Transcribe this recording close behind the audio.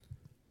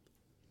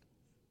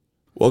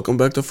Welcome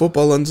back to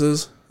Football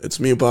Lenses. It's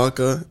me,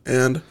 Baca,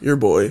 and your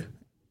boy.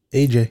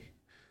 AJ.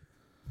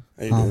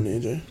 How you doing,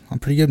 AJ? I'm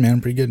pretty good, man. I'm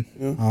pretty good.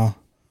 Yeah.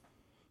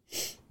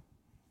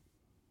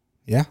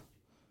 Yeah.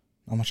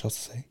 Not much else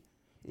to say.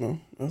 No,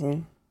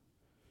 nothing.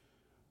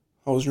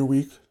 How was your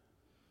week?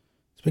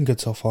 It's been good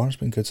so far. There's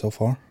been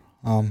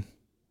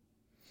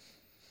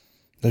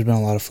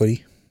a lot of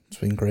footy. It's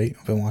been great.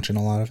 I've been watching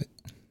a lot of it.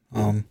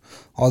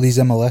 All these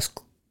MLS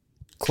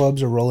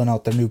clubs are rolling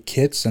out their new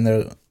kits,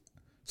 and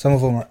some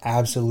of them are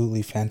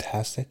absolutely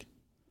fantastic.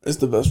 It's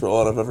the best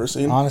rollout I've ever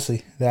seen.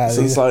 Honestly,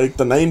 Since like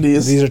the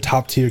 90s. These are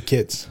top tier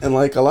kits. And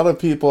like a lot of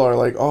people are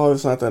like, oh,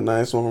 it's not that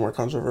nice. Some of them are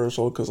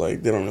controversial because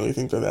like they don't really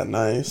think they're that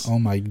nice. Oh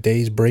my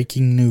days,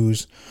 breaking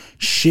news.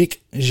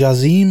 Sheikh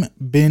Jassim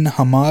bin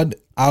Hamad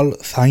Al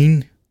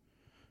Thani,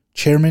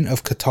 chairman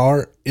of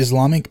Qatar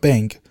Islamic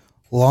Bank,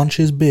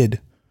 launches bid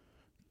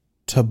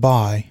to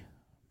buy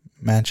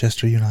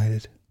Manchester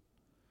United.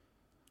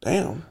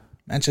 Damn.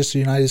 Manchester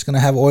United is going to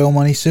have oil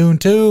money soon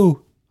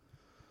too.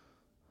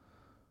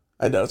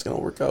 I doubt it's going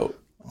to work out.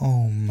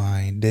 Oh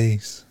my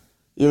days.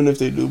 Even if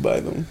they do buy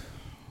them.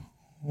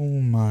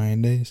 Oh my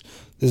days.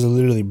 This is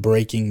literally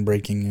breaking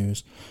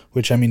news.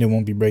 Which, I mean, it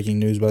won't be breaking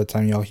news by the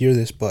time y'all hear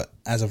this, but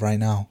as of right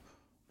now,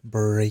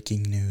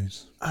 breaking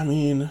news. I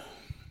mean,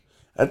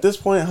 at this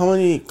point, how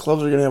many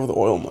clubs are going to have the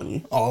oil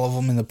money? All of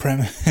them in the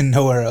Prem and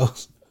nowhere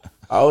else.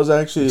 I was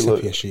actually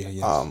Except PSG, I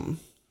guess.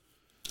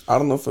 I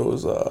don't know if it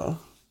was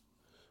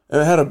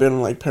it had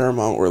been like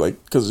Paramount or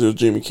like because it was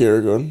Jamie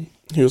Carragher.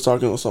 He was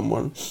talking to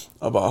someone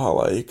about how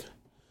like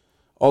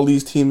all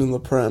these teams in the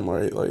Prem,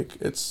 right? Like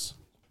it's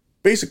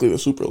basically the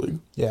Super League.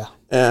 Yeah.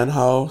 And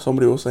how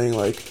somebody was saying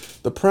like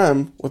the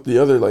Prem with the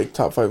other like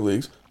top 5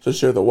 leagues should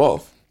share the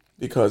wealth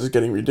because it's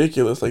getting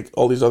ridiculous. Like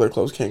all these other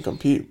clubs can't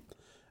compete.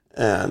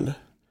 And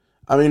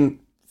I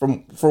mean,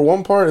 for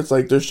one part, it's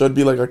like there should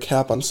be like a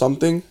cap on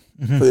something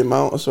for the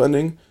amount of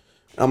spending.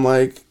 I'm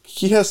like,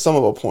 he has some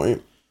of a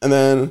point. And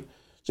then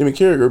Jimmy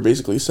Carragher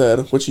basically said,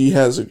 which he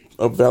has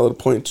a valid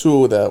point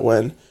too, that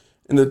when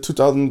in the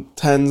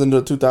 2010s and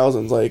the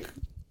 2000s, like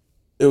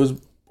it was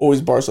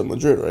always Barca and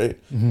Madrid, right?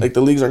 Like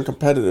the leagues aren't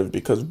competitive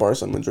because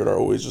Barca and Madrid are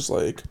always just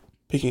like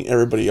picking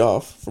everybody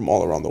off from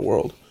all around the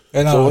world.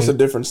 So what's the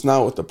difference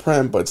now with the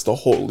Prem, but it's the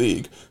whole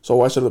league? So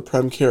why should the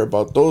Prem care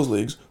about those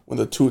leagues when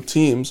the two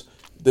teams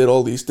did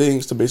all these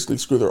things to basically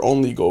screw their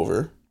own league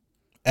over?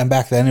 And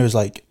back then it was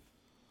like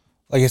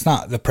it's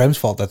not the Prem's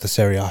fault that the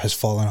Serie A has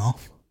fallen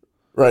off.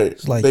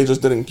 Right. Like, they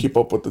just didn't keep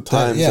up with the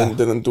times yeah. and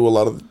didn't do a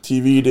lot of the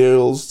TV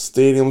deals.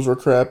 Stadiums were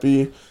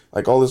crappy.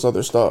 Like all this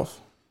other stuff.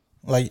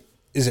 Like,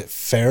 is it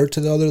fair to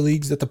the other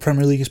leagues that the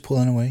Premier League is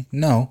pulling away?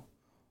 No.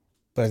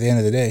 But at the end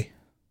of the day,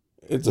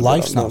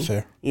 life's not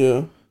fair.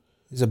 Yeah.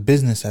 It's a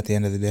business at the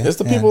end of the day. It's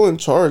the people in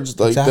charge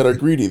like that are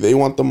greedy. They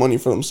want the money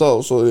for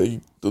themselves, so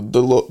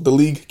the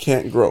league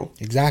can't grow.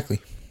 Exactly.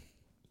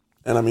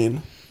 And I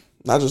mean,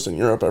 not just in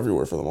Europe,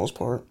 everywhere for the most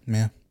part.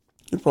 Yeah.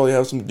 You probably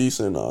have some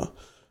decent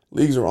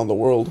leagues around the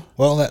world.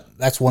 Well,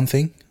 that's one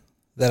thing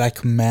that I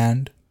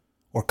commend.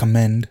 You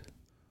commend?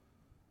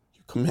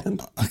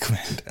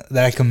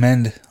 That I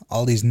commend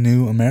all these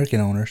new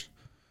American owners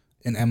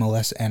in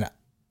MLS and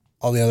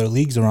all the other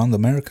leagues around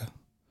America.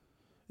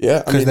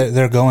 Yeah, because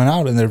they're going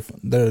out and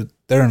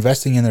they're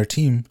investing in their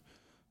team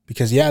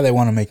because they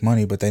want to make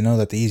money, but they know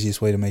that the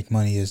easiest way to make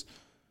money is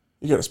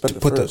you got to spend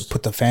it first.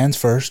 Put the fans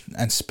first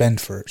and spend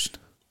first,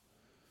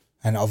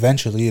 and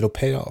eventually it'll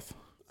pay off.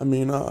 I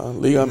mean,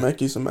 Liga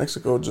MX in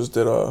Mexico just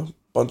did a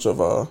bunch of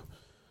there are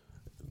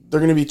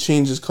going to be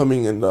changes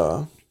coming in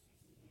the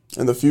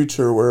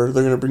future where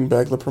they're going to bring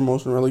back the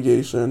promotion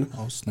relegation.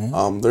 Oh snap!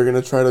 They're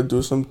going to try to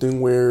do something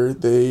where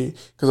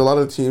because a lot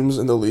of the teams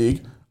in the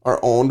league are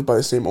owned by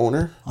the same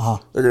owner.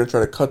 They're going to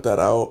try to cut that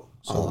out.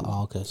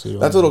 Okay. So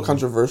that's a little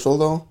controversial,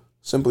 though,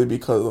 simply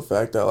because of the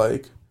fact that,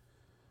 like,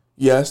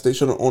 yes, they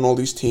shouldn't own all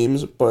these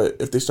teams, but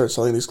if they start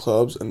selling these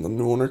clubs and the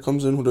new owner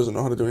comes in who doesn't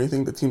know how to do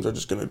anything, the teams are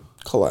just going to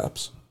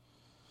collapse.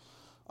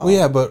 Well,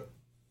 yeah, but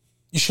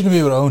you shouldn't be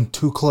able to own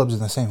 2 clubs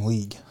in the same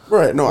league.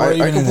 Right, no,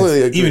 I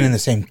completely agree. Even in the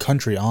same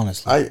country,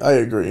 honestly. I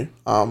agree.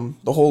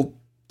 The whole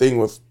thing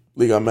with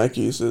Liga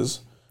MX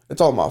is,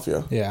 it's all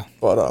mafia. Yeah.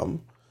 But,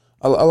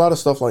 a lot of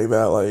stuff like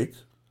that, like,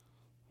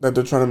 that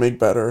they're trying to make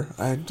better.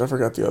 I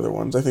forgot the other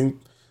ones. I think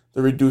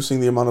they're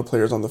reducing the amount of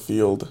players on the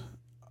field.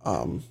 They're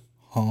not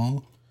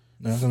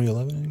going to be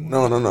 11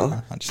 anymore?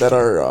 No. That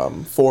are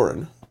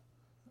foreign.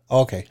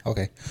 Okay.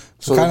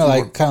 So kind of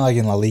like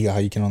in La Liga, how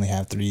you can only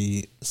have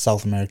 3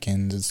 South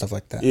Americans and stuff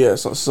like that. Yeah,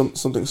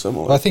 something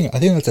similar. But I think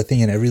that's a thing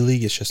in every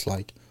league. It's just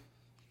like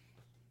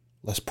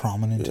less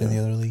prominent in the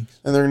other leagues.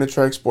 And they're going to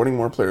try exporting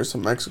more players to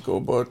Mexico,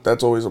 but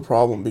that's always a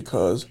problem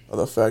because of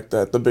the fact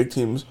that the big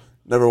teams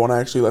never want to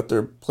actually let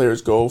their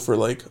players go for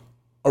like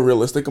a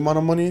realistic amount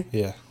of money.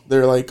 Yeah.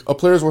 They're like, a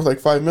player's worth like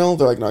 5 mil.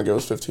 They're like, no, give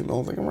us 15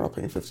 mil. Like, we're not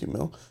paying 15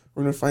 mil.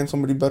 We're going to find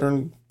somebody better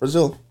in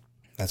Brazil.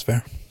 That's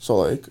fair. So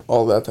like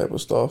all that type of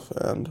stuff.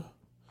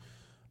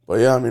 But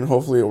yeah, I mean,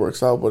 hopefully it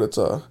works out, but it's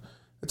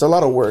a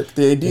lot of work.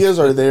 The ideas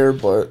are there,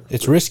 but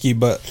it's risky,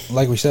 but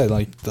like we said,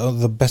 like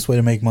the best way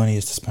to make money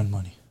is to spend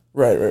money.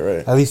 Right.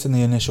 At least in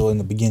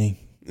the beginning.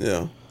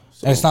 Yeah.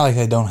 So, And it's not like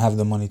they don't have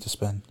the money to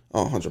spend.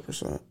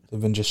 100%.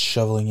 They've been just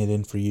shoveling it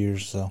in for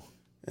years, so.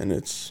 And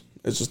it's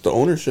just the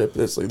ownership.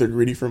 It's like they're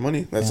greedy for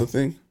money. That's the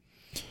thing.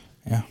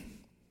 Yeah.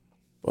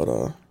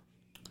 But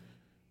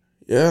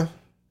yeah.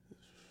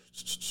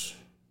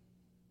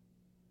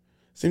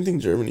 Same thing,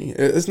 Germany.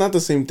 It's not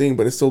the same thing,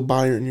 but it's still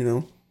Bayern, you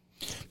know.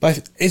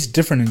 But it's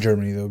different in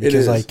Germany though,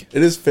 because it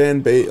is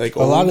fan base. Like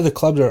a lot of the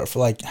clubs are for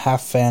like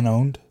half fan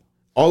owned.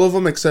 All of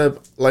them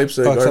except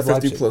Leipzig are 50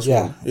 Leipzig. plus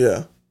Yeah. 1.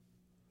 Yeah.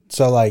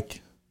 So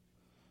like,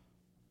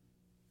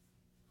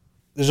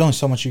 there's only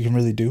so much you can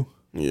really do.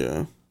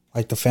 Yeah.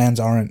 Like the fans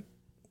aren't.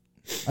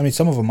 I mean,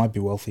 some of them might be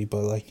wealthy,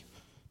 but like,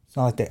 it's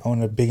not like they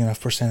own a big enough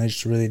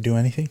percentage to really do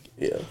anything.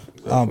 Yeah.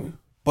 Exactly.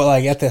 But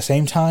like at the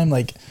same time,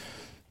 like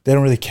they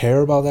don't really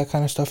care about that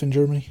kind of stuff in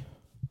Germany.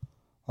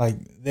 Like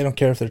they don't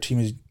care if their team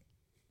is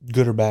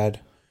good or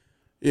bad.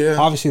 Yeah.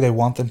 Obviously, they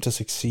want them to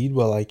succeed,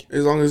 but like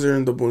As long as they're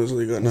in the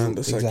Bundesliga, not in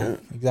the second.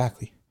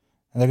 Exactly.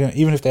 And they're gonna,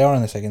 even if they are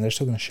in the second, they're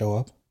still gonna show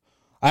up.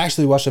 I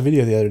actually watched a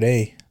video the other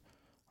day,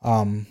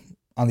 on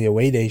the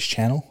Away Days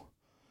channel.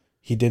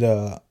 He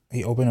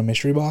opened a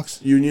mystery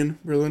box. Union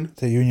Berlin.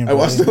 To Union I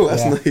watched it Berlin.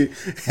 last night.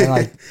 And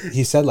like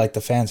he said, like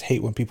the fans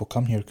hate when people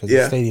come here because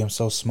the stadium's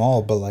so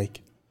small. But like,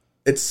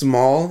 it's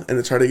small and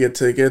it's hard to get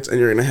tickets, and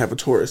you're gonna have a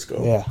tourist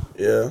go. Yeah.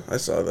 Yeah, I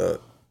saw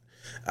that.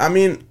 I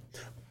mean,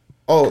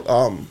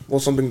 well,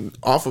 something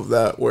off of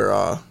that where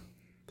I'm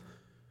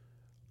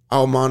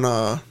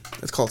on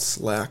it's called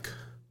Slack.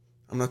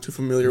 I'm not too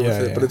familiar with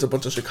it, but it's a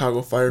bunch of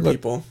Chicago Fire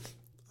people.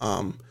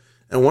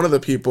 And one of the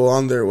people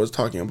on there was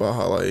talking about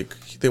how like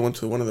they went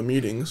to one of the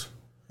meetings.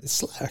 it's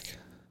Slack.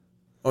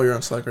 Oh, you're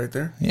on Slack right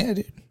there? Yeah,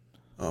 dude.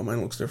 Oh,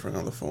 mine looks different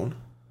on the phone.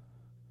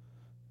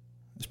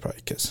 It's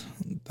probably because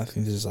I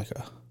think this is like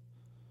a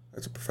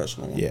That's a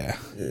professional one. yeah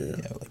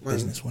Like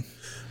business one.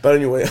 But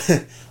anyway,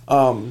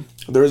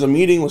 there was a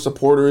meeting with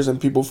supporters and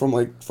people from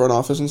like front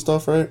office and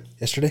stuff, right?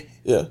 Yesterday.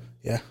 Yeah.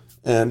 Yeah.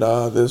 And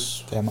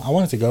this. Damn, I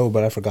wanted to go,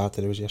 but I forgot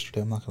that it was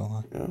yesterday. I'm not gonna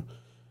lie. Yeah.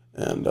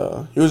 And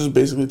he was just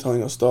basically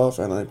telling us stuff,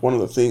 and like one of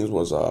the things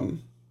was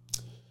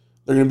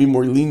they're gonna be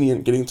more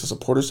lenient getting to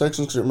supporter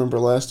sections, because remember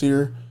last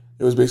year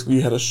it was basically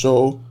you had to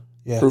show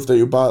proof that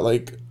you bought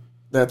like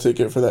that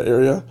ticket for that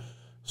area.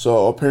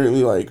 So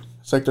apparently like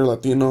Sector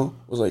Latino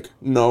was like,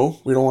 no,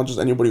 we don't want just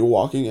anybody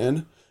walking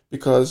in,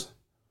 because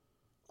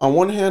on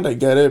one hand I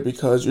get it,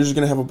 because you're just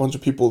gonna have a bunch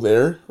of people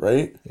there,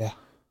 right? Yeah.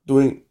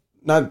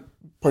 Not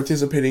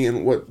participating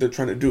in what they're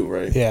trying to do,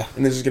 right? Yeah.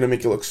 And this is gonna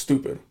make you look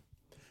stupid.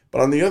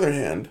 But on the other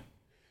hand,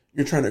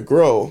 you're trying to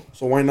grow,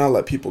 so why not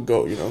let people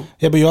go, you know?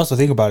 Yeah, but you also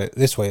think about it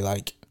this way,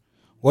 like,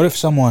 what if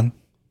someone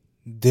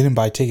didn't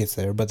buy tickets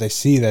there, but they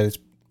see that it's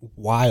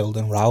wild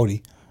and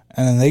rowdy,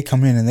 and then they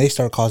come in and they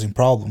start causing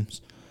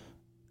problems,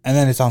 and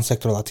then it's on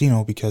Sector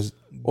Latino because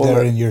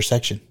they're in your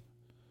section.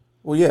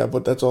 Well, yeah,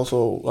 but that's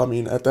also, I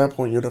mean, at that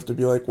point, you'd have to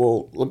be like,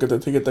 well, look at the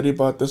ticket that he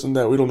bought, this and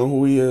that, we don't know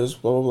who he is,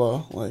 blah, blah,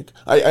 blah. Like,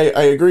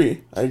 I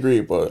agree,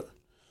 but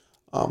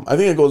I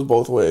think it goes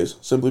both ways,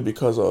 simply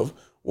because of,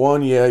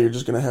 one, yeah, you're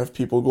just going to have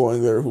people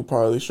going there who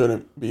probably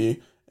shouldn't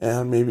be,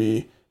 and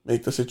maybe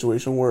make the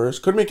situation worse.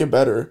 Could make it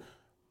better,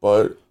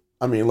 but,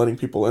 I mean, letting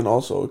people in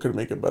also, it could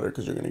make it better,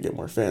 because you're going to get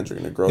more fans, you're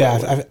going to grow.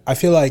 Yeah, I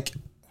feel like,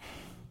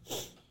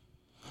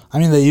 I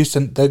mean, they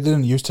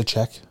didn't used to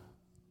check.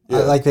 Yeah.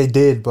 Like, they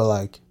did, but,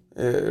 like,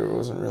 it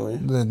wasn't really.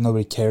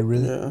 Nobody cared,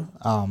 really. Yeah.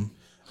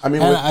 I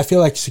mean, I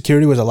feel like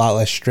security was a lot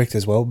less strict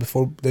as well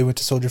before they went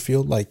to Soldier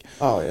Field. Like,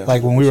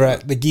 like when we were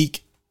at the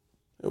Geek,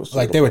 it was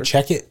like, they would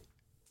check it,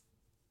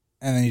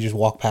 and then you just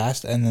walk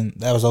past, and then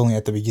that was only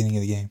at the beginning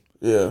of the game.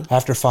 Yeah.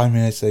 After 5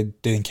 minutes, they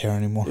didn't care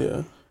anymore.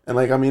 Yeah. And,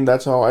 like, I mean,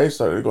 that's how I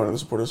started going to the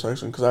supporter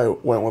section, because I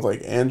went with,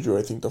 like, Andrew,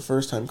 I think, the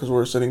first time, because we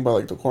were sitting by,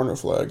 like, the corner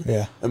flag.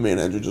 Yeah. And me and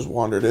Andrew just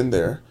wandered in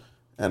there,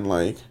 and,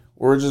 like,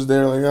 we're just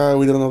there, like,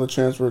 we didn't know the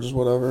chance, we're just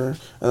whatever.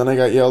 And then I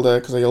got yelled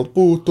at because I yelled,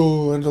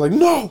 puto, and they're like,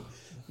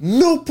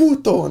 no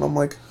puto. And I'm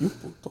like, you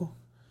puto.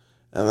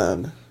 And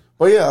then,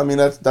 but yeah, I mean,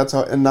 that's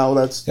how, and now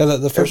that's,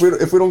 the first,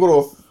 if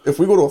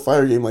we go to a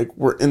Fire game, like,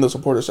 we're in the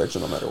supporter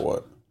section no matter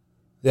what.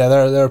 Yeah,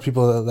 there are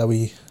people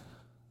that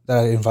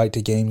I invite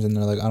to games, and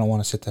they're like, I don't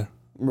want to sit there.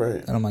 Right.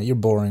 And I'm like, you're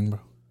boring, bro.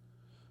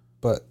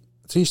 But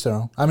it's each their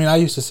own. I mean, I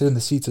used to sit in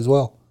the seats as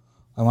well.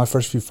 On my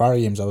first few Fire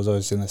games, I was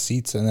always in the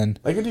seats, and then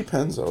like, it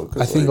depends though.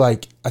 I think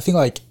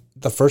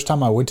the first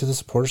time I went to the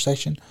supporter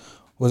section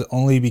was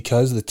only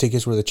because the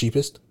tickets were the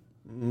cheapest.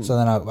 Mm-hmm. So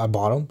then I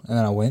bought them, and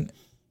then I went,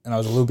 and I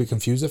was a little bit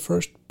confused at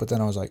first, but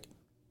then I was like,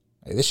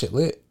 hey, this shit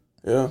lit.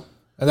 Yeah.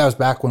 And that was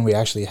back when we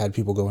actually had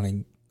people going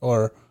in,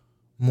 or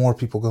more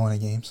people going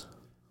to games.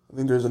 I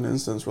think there's an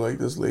instance where, like,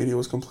 this lady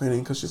was complaining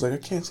because she's like, I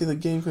can't see the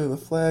game because of the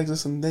flags,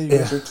 this and that, you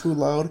guys are too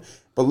loud.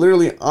 But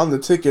literally on the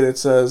ticket it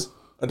says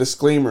a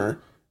disclaimer,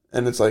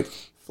 and it's like,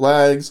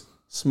 flags,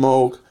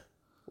 smoke,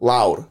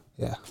 loud.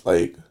 Yeah.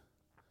 Like,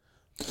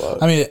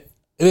 but I mean, it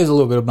is a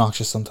little bit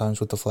obnoxious sometimes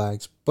with the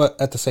flags, but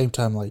at the same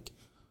time, like,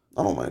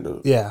 I don't mind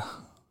it. Yeah.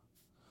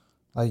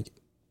 Like,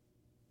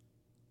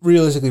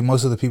 realistically,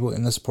 most of the people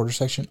in the supporter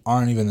section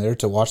aren't even there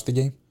to watch the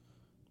game.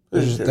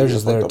 They're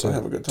just there and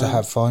have a good to time.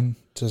 have fun,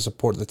 to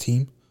support the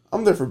team.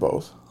 I'm there for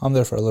both. I'm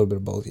there for a little bit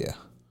of both, yeah.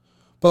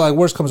 But like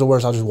worst comes to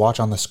worst, I'll just watch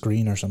on the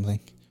screen or something.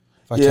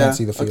 If I can't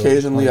see the field.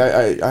 Occasionally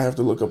I have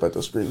to look up at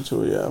the screen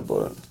too, yeah,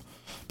 But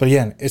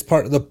again, it's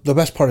the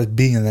best part is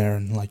being in there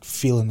and like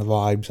feeling the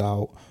vibes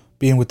out,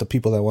 being with the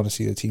people that want to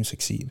see the team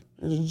succeed.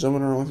 And just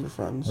jumping around with your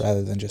friends.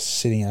 Rather than just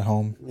sitting at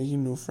home.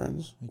 Making new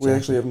friends. Exactly. We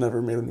actually have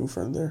never made a new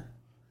friend there.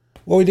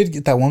 Well, we did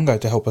get that one guy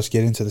to help us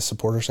get into the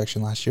supporter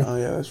section last year. Oh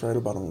yeah, that's right, I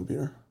bought him a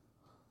beer.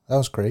 That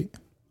was great.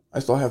 I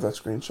still have that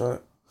screenshot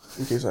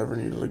in case I ever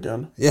need it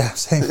again. Yeah,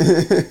 same.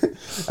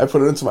 I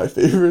put it into my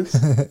favorites.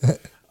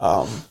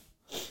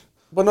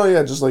 But no,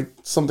 yeah, just like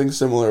something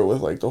similar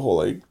with like the whole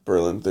like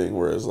Berlin thing,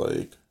 whereas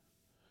like,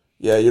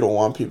 yeah, you don't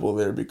want people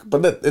there,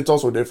 but it's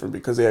also different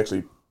because they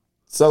actually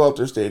sell out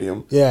their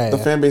stadium. Yeah, the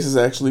fan base is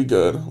actually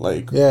good,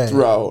 like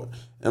throughout,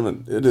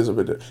 and it is a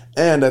bit.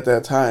 And at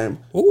that time,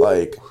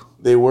 like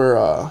they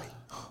were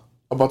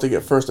about to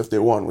get first if they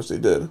won, which they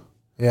did.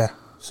 Yeah.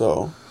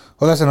 So.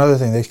 Well, that's another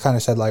thing. They kind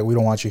of said like, we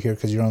don't want you here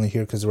because you're only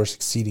here because we're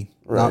succeeding,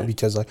 not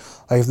because like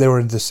if they were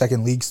in the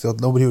second league still,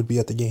 nobody would be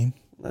at the game.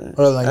 Right.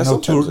 Or like no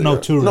tourists. No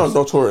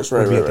tourists,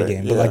 right, would be right, at the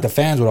game. But like the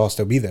fans would all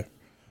still be there.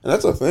 And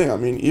that's the thing. I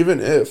mean, even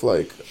if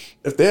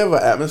they have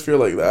an atmosphere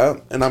like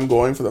that, and I'm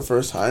going for the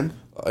first time,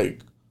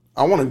 like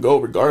I want to go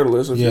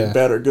regardless if you're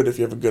bad or good. If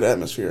you have a good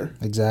atmosphere,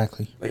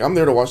 exactly. Like I'm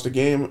there to watch the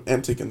game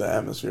and take in the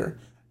atmosphere.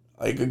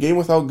 Like a game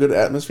without good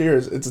atmosphere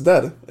it's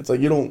dead. It's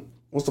like you don't.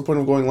 What's the point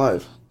of going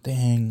live?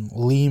 Dang,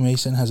 Lee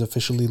Mason has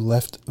officially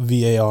left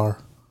VAR.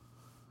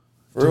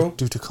 For real?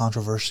 Due to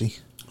controversy.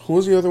 Who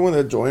was the other one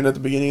that joined at the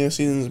beginning of the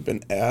season? Has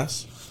been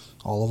ass.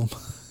 All of them.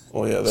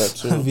 Oh yeah, that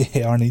too.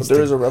 VAR needs. But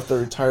there is a ref that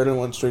retired and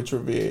went straight to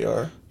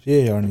VAR.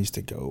 VAR needs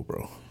to go,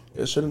 bro.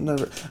 It should have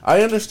never.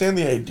 I understand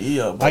the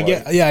idea. But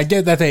I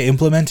get that they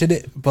implemented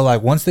it, but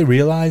like once they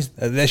realized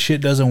that shit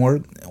doesn't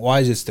work,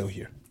 why is it still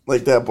here?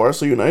 Like that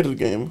Barca United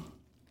game.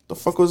 The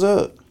fuck was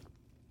that?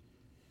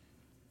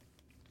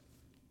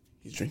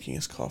 He's drinking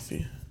his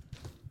coffee.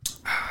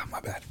 My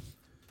bad.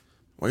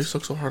 Why you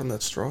suck so hard on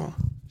that straw?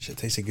 Shit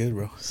tasted good,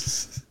 bro.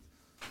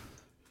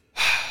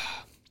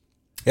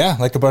 Yeah,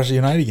 like the Barca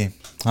United game.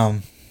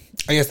 I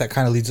guess that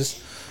kind of leads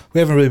us. We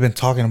haven't really been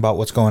talking about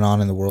what's going on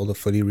in the world of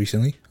footy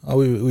recently.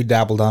 We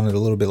dabbled on it a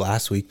little bit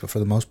last week, but for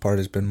the most part,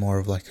 it's been more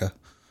of like a.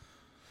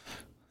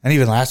 And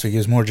even last week, it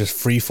was more just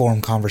free form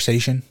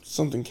conversation.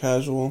 Something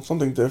casual,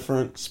 something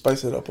different,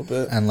 spice it up a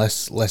bit, and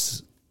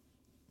less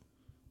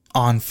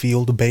on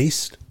field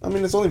based. I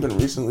mean, it's only been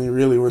recently,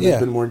 really, where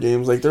there's been more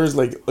games. Like there's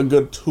like a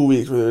good 2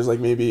 weeks where there's like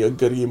maybe a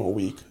good game a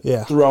week.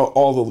 Yeah. Throughout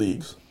all the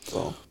leagues.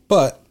 So.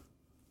 But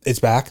it's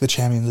back. The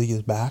Champions League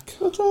is back.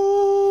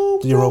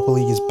 The Europa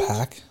League is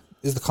back.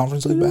 Is the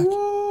Conference League back?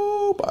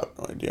 I have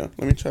no idea.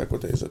 Let me check.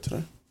 What day is it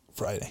today?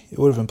 Friday. It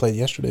would have been played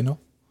yesterday, no?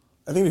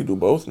 I think they do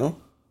both, no?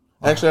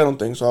 Actually, I don't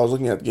think so. I was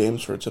looking at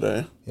games for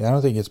today. Yeah, I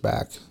don't think it's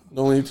back.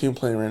 The only team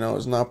playing right now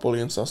is Napoli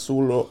and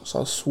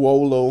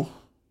Sassuolo.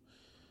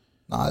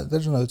 Nah,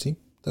 there's another team.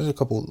 There's a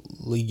couple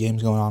league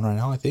games going on right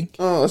now, I think.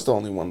 Oh, that's the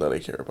only one that I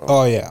care about.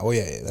 Oh, yeah. Well,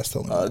 yeah, that's the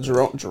only one.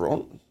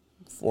 Girona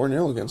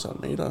 4-0 against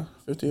Almeida,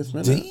 50th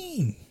minute.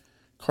 Dang.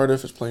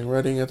 Cardiff is playing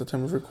Reading at the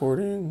time of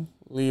recording.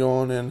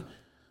 Lyon and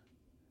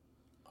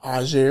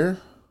Angers.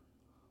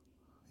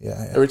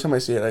 Yeah. Every time I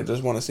see it, I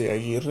just want to say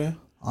Aguirre.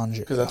 Angers.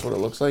 Because that's what it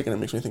looks like, and it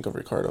makes me think of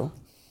Ricardo.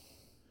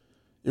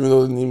 Even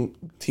though the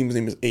team's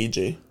name is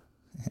AJ.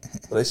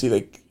 But I see,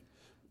 like,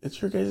 it's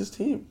your guys'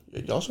 team.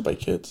 Y'all should buy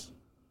kits.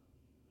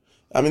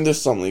 I mean,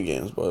 there's some league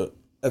games, but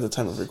at the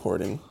time of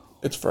recording,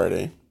 it's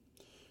Friday.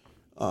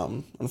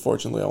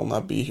 Unfortunately, I will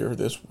not be here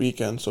this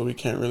weekend, so we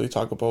can't really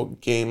talk about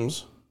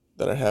games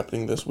that are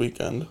happening this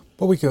weekend.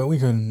 But we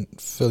can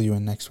fill you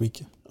in next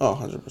week. Oh,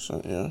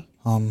 100%, yeah.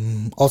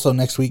 Also,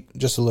 next week,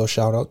 just a little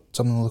shout-out,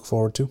 something to look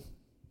forward to.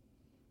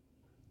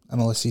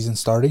 MLS season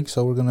starting,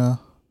 so we're going to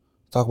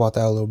talk about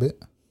that a little bit.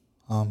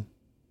 Well,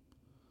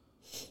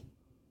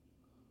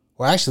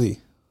 actually,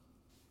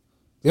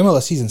 the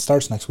MLS season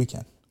starts next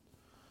weekend.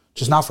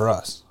 Just not for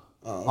us.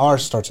 Okay.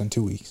 Ours starts in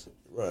 2 weeks.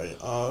 Right.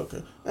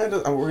 Okay. And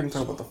we're going to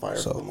talk about the Fire.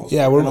 So, for the most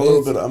yeah, part. we're and a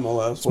little bit of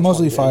MLS. It's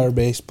mostly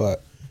Fire-based,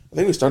 but... I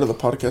think we started the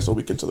podcast a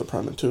week into the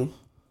Prime too.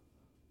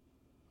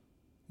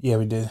 Yeah,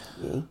 we did.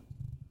 Yeah.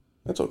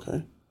 That's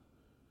okay.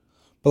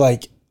 But,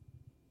 like...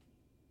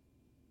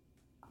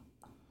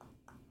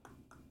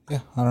 Yeah,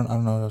 I don't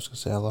know what I was going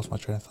to say. I lost my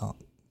train of thought.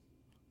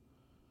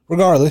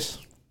 Regardless,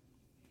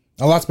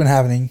 a lot's been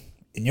happening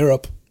in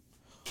Europe.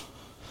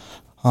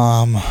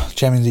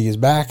 Champions League is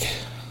back.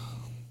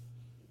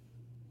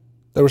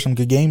 There were some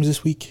good games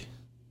this week.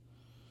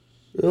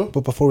 Yeah.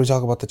 But before we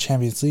talk about the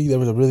Champions League, there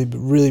was a really,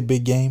 really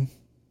big game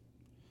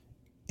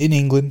in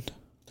England.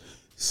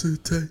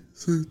 Sute.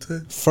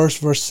 First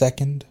versus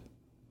second.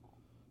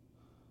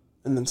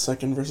 And then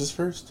second versus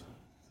first.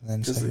 And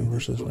then second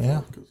versus...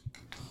 Yeah.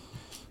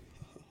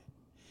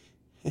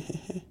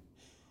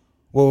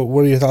 Well,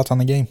 what are your thoughts on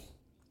the game?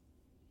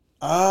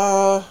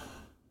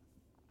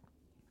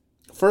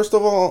 First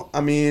of all,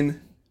 I mean,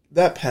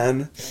 that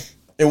pen,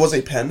 it was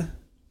a pen,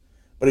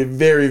 but a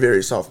very,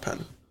 very soft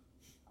pen.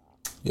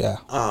 Yeah.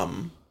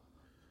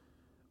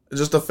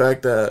 Just the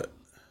fact that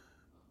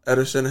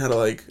Ederson had to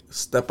like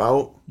step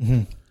out,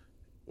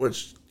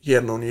 which he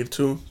had no need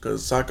to,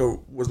 because Saka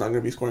was not going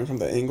to be scoring from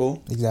that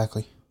angle.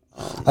 Exactly.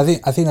 I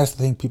think that's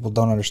the thing people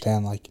don't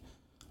understand. Like,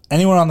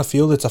 anyone on the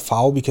field, it's a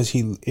foul because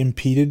he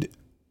impeded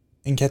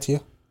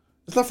Nketiah.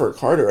 It's not for a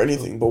card or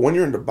anything, but when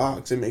you're in the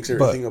box, it makes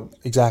everything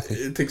exactly.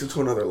 It takes it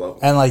to another level.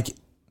 And like,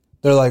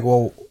 they're like,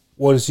 well,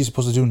 what is he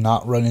supposed to do?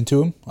 Not run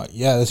into him? Like,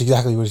 yeah, that's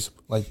exactly what he's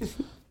like.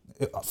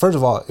 First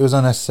of all, it was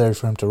unnecessary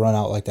for him to run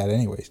out like that,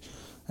 anyways.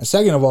 And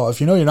second of all,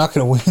 if you know you're not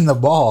going to win the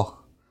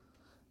ball,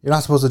 you're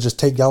not supposed to just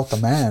take out the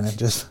man and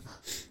just.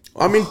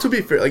 I mean, to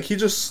be fair, like he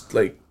just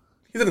like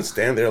he didn't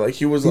stand there like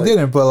he was. He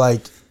didn't, but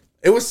like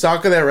it was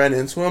Saka that ran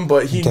into him,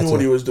 but he knew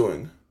what he was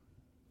doing.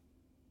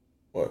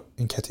 What?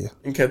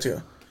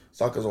 Nketiah.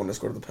 Saka's the one that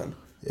scored the pen.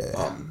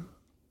 Yeah.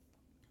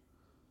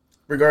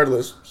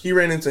 Regardless, he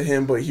ran into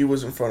him, but he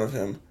was in front of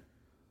him,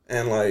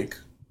 and like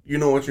you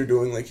know what you're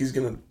doing. Like he's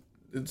gonna.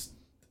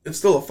 It's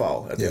still a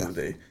foul at the end of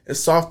the day.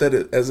 As soft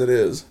as it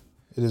is.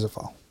 It is a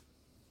foul.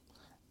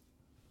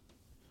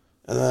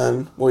 And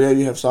then,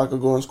 you have Saka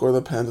go and score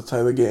the pen to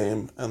tie the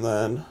game. And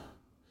then,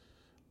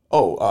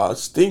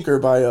 stinker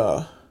by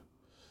the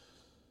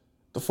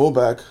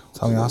fullback.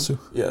 Tomiyasu?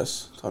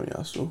 Yes,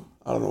 Tomiyasu.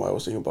 I don't know why I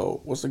was thinking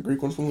about, what's the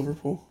Greek one from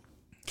Liverpool?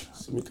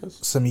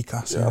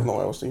 Tsimikas. Yeah, I don't know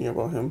why I was thinking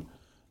about him.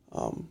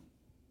 And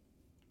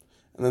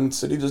then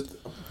City just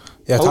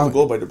held the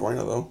goal by De Bruyne,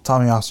 though.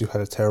 Tomiyasu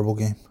had a terrible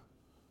game.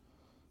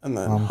 And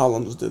then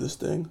Haaland just did this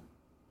thing.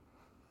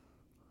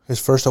 His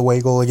first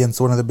away goal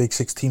against one of the big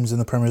 6 teams in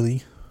the Premier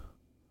League.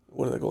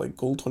 What did that go, like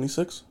goal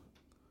 26?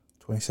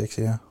 26,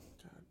 yeah.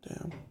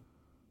 God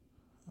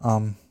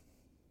damn.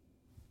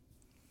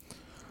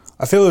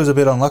 I feel it was a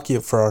bit unlucky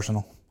for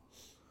Arsenal.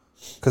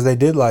 Because they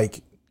did,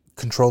 like,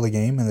 control the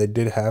game, and they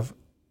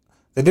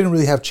didn't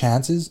really have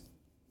chances.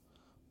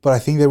 But I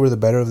think they were the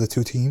better of the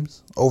 2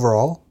 teams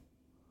overall.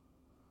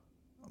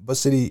 But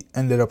City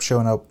ended up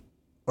showing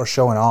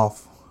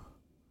off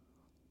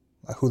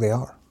like who they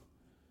are.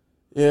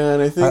 Yeah,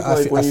 and I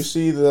think when you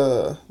see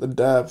the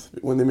depth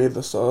when they made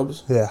the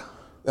subs,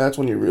 that's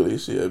when you really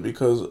see it,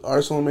 because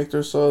Arsenal make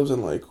their subs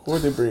and like who are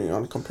they bringing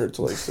on compared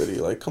to like City?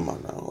 Like, come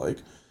on now, like.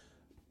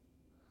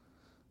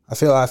 I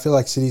feel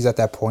like City's at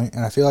that point,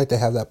 and I feel like they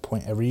have that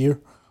point every year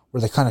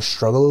where they kind of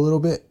struggle a little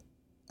bit,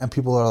 and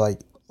people are like,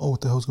 "Oh, what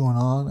the hell's going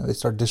on?" And they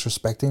start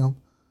disrespecting them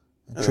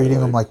and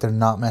treating them like they're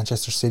not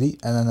Manchester City,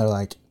 and then they're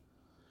like,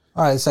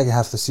 all right, the second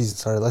half of the season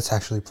started. Let's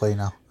actually play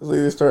now. Like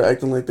they start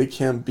acting like they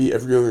can't beat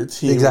every other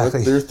team. Exactly.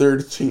 Like their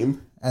third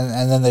team.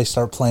 And then they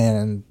start playing.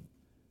 And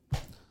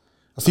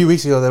a few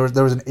weeks ago,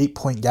 there was an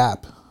 8-point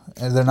gap.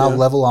 And they're now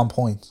level on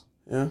points.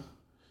 Yeah.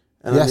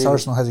 And yes,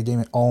 Arsenal has a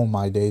game. Oh,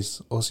 my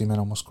days. Osimhen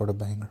almost scored a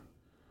banger.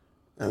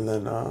 And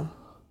then...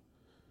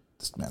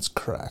 this man's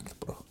cracked,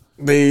 bro.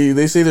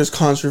 They say there's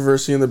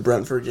controversy in the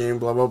Brentford game,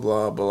 blah, blah,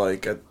 blah. But,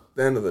 like, at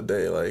the end of the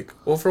day, like...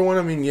 Well, for one,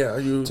 I mean, yeah,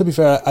 you... To be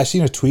fair, I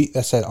seen a tweet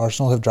that said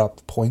Arsenal have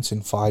dropped points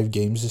in 5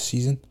 games this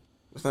season.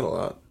 That's not a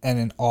lot. And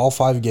in all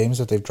 5 games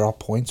that they've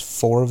dropped points,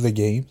 4 of the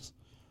games,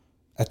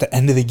 at the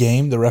end of the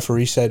game, the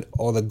referee said,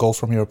 "Oh, the goal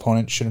from your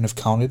opponent shouldn't have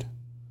counted."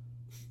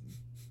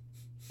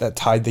 That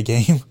tied the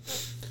game.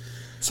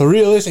 So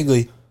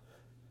realistically,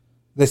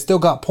 they still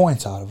got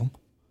points out of them,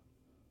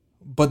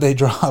 but they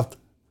dropped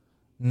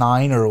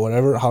 9 or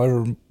whatever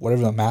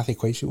the math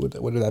equates to.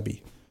 What did that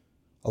be?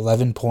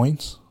 11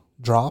 points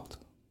dropped,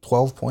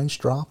 12 points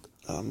dropped.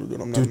 I'm not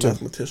a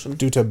mathematician.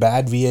 Due to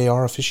bad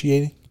VAR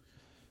officiating,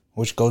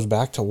 which goes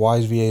back to why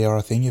is VAR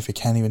a thing if it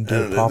can't even do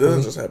it properly? It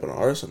doesn't just happen to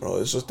Arsenal.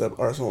 It's just that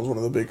Arsenal is one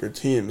of the bigger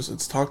teams.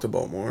 It's talked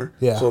about more.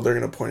 Yeah. So they're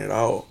going to point it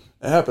out.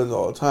 It happens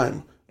all the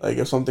time. Like,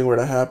 if something were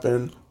to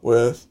happen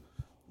with,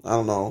 I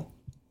don't know,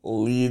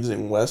 Leeds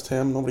and West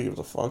Ham, nobody gives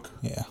a fuck.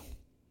 Yeah.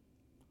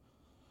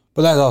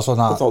 But that's also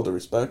not... With all due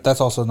respect.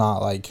 That's also not,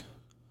 like,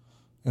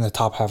 in the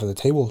top half of the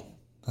table.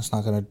 That's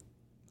not going to...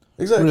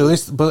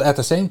 Exactly. But at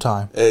the same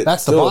time,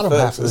 that's the bottom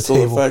half of the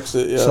table. It still affects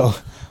it, yeah. So,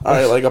 all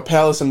right, like a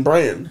Palace and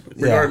Brighton,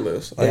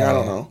 regardless. Yeah. I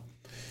don't know.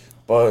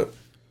 But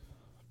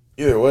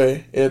either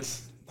way,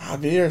 it's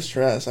VAR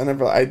stress.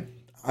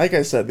 Like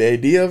I said, the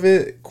idea of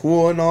it,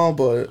 cool and all,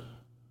 but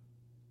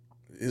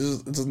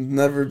it's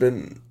never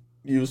been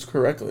used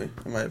correctly,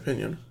 in my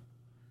opinion.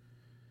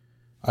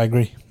 I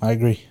agree.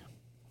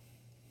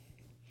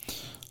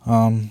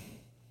 I'm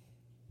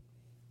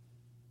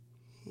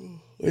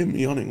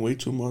yawning way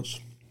too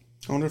much.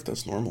 I wonder if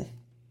that's normal.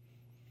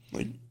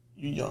 Like,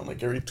 you yawn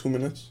like every 2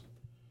 minutes.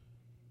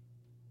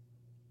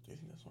 Do you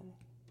think that's normal?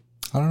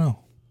 I don't know.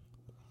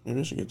 Maybe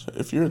I should get...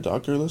 If you're a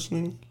doctor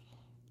listening,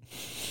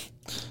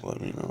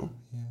 let me know.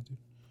 Yeah,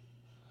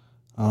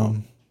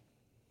 dude.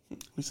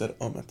 We said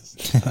at the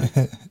same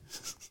time.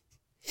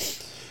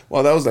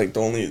 Well, that was like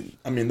the only...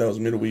 I mean, that was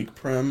midweek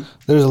Prem.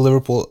 There's a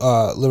Liverpool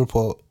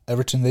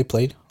Everton they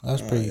played. That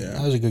was pretty...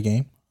 That was a good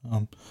game.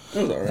 It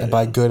was alright. And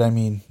by good, I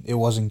mean, it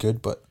wasn't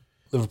good, but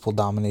Liverpool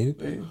dominated.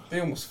 They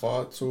almost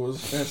fought, so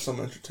they had some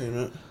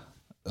entertainment.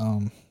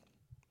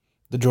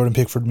 The Jordan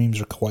Pickford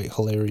memes are quite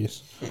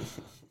hilarious.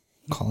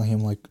 calling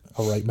him like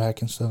a right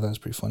back and stuff. That's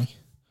pretty funny.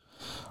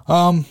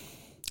 I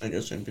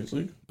guess Champions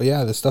League. But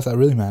yeah, the stuff that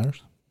really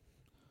matters.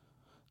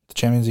 The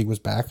Champions League was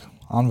back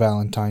on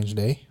Valentine's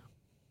Day.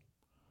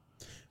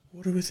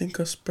 What do we think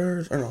of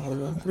Spurs? Or no,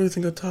 what do we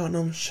think of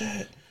Tottenham?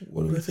 Shit.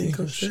 What do we think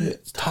of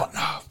shit?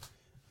 Tottenham.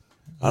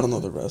 I don't know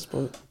the rest,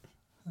 but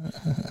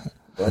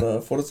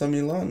Forza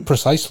Milan.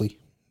 Precisely.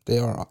 They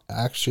are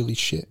actually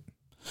shit.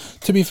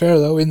 To be fair,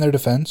 though, in their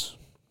defense,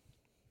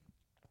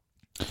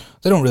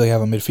 they don't really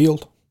have a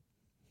midfield.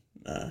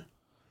 Nah.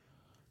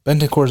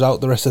 Bentancur's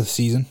out the rest of the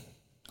season,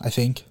 I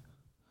think.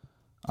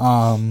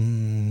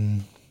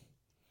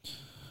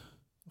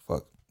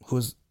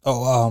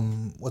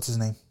 What's his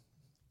name?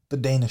 The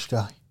Danish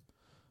guy.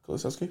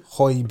 Kulusevski?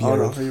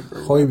 Højbjerg.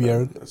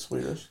 Højbjerg. That's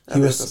Swedish. He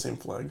was the same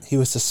flag. He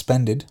was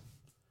suspended.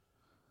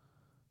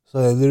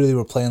 So they literally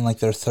were playing like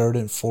their third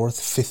and fourth,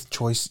 fifth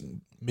choice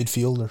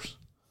midfielders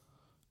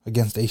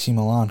against AC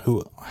Milan,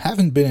 who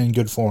haven't been in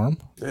good form.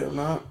 They have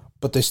not.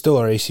 But they still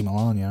are AC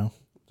Milan, you know.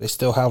 They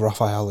still have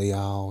Rafael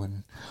Leao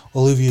and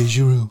Olivier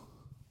Giroud.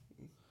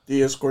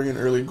 Diaz scoring an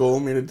early goal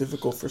made it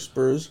difficult for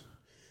Spurs.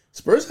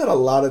 Spurs had a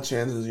lot of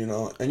chances, you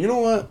know. And you know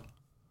what?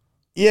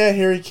 Yeah,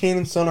 Harry Kane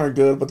and Son are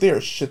good, but they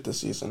are shit this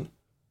season.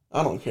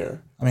 I don't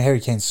care. I mean, Harry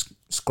Kane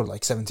scored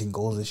like 17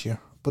 goals this year.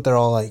 But they're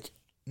all like,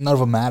 none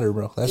of them matter,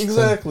 bro. That's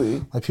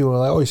exactly. Like, people are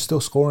like, oh, he's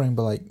still scoring,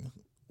 but like,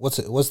 what's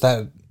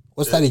that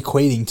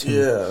equating to?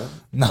 Yeah.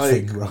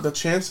 Nothing, like, bro. The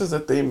chances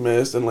that they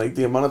missed and like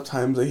the amount of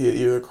times they hit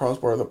either the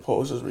crossbar or the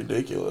post is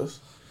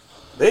ridiculous.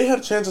 They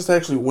had chances to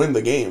actually win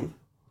the game.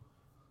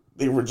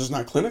 They were just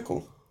not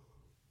clinical.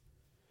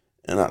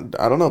 And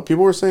I don't know.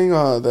 People were saying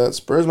that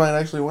Spurs might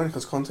actually win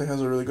because Conte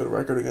has a really good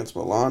record against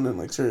Milan and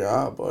like Serie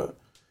A, but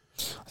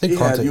I think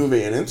Conte had Juve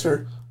and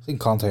Inter. I think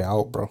Conte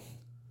out, bro.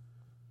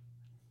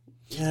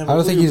 Yeah, I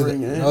don't think he's.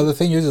 No, the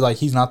thing is like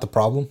he's not the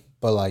problem,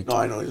 but like. No,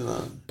 I know he's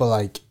not. But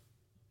like,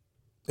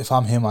 if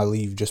I'm him, I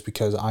leave just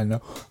because I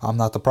know I'm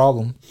not the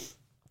problem,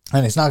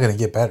 and it's not gonna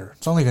get better.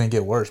 It's only gonna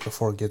get worse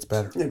before it gets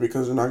better. Yeah,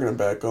 because they're not gonna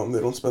back them. They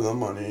don't spend the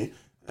money,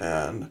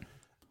 and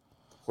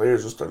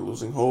players just start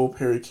losing hope.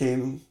 Harry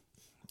Kane.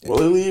 Will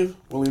he leave?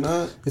 Will he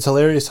not? It's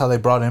hilarious how they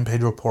brought in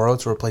Pedro Porro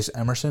to replace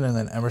Emerson, and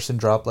then Emerson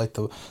dropped like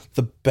the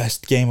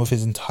best game of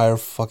his entire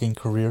fucking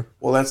career.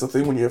 Well, that's the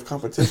thing when you have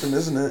competition,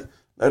 isn't it?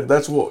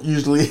 That's what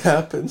usually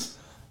happens.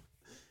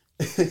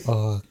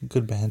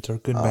 Good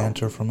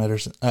banter from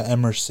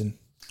Emerson.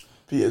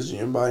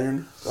 PSG and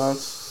Bayern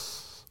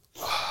thoughts.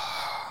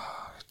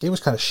 Game was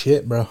kind of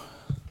shit, bro.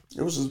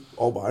 It was just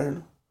all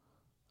Bayern.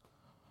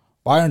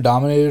 Bayern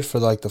dominated for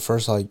like the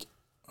first like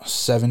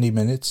 70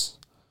 minutes.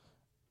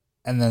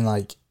 And then,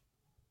 like,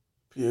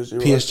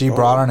 PSG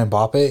brought on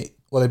Mbappe.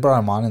 Well, they brought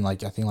him on in,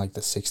 like, I think, like, the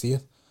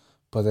 60th.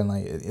 But then,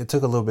 like, it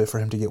took a little bit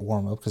for him to get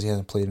warm up because he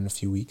hasn't played in a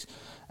few weeks.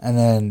 And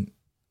then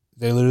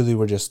they literally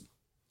were just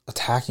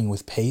attacking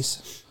with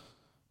pace.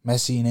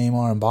 Messi,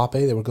 Neymar,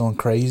 Mbappe, they were going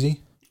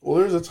crazy. Well,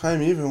 there was a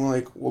time even,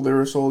 like, they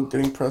were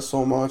getting pressed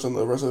so much and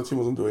the rest of the team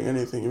wasn't doing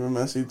anything. Even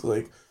Messi,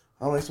 like,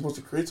 how am I supposed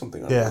to create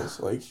something out of this?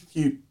 Like,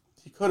 he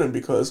couldn't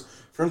because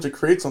for him to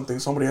create something,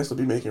 somebody has to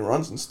be making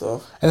runs and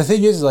stuff. And the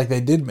thing is, like,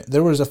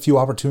 there was a few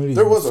opportunities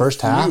in the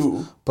first half,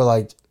 but,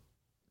 like,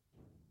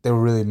 they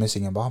were really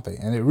missing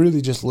Mbappe. And it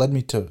really just led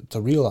me to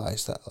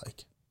realize that,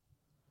 like,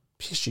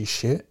 PSG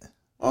shit.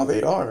 Oh,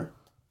 they are.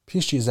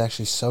 PSG is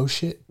actually so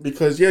shit.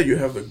 Because, yeah, you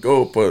have the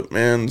GOAT, but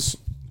man's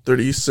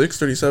 36,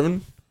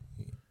 37?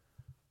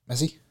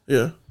 Messi?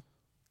 Yeah.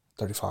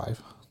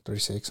 35,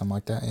 36, something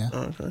like that, yeah.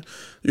 Okay.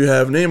 You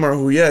have Neymar,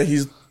 who, yeah,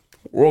 he's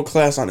world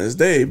class on his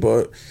day,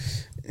 but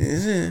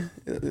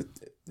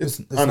it's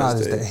not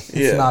his day.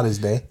 It's not his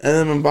day.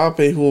 And then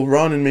Mbappe, who will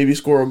run and maybe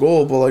score a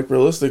goal, but like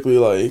realistically,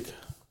 like,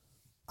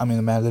 I mean,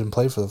 the man didn't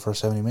play for the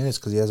first 70 minutes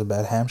because he has a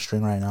bad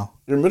hamstring right now.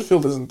 Your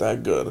midfield isn't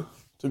that good,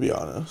 to be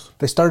honest.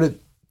 They started.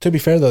 To be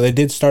fair though, they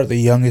did start the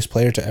youngest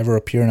player to ever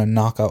appear in a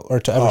knockout or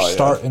to ever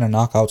start in a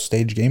knockout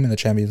stage game in the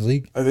Champions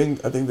League. I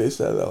think they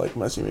said that like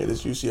Messi made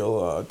his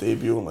UCL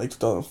debut in like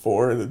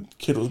 2004, and the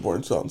kid was born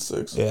in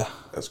 2006. Yeah,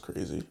 that's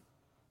crazy.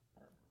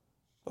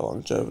 The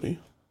longevity.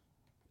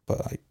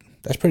 But like,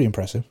 that's pretty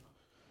impressive.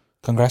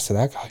 Congrats to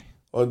that guy.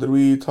 Did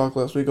we talk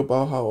last week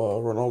about how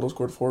Ronaldo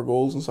scored 4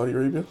 goals in Saudi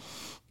Arabia?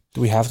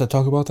 Do we have to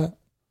talk about that?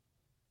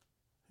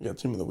 You got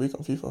Team of the Week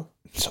on FIFA.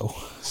 So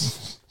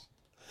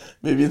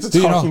maybe it's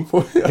a talking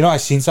point. You know, I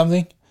seen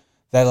something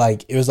that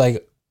like it was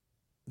like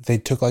they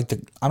took like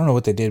I don't know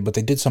what they did, but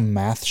they did some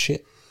math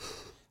shit,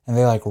 and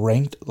they like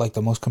ranked like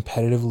the most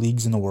competitive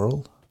leagues in the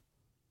world.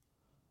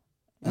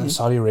 And the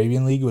Saudi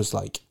Arabian league was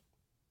like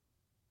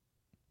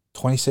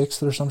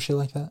 26th or some shit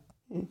like that.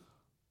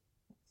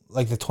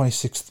 Like the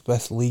 26th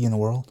best league in the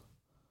world.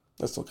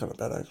 That's still kind of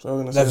bad,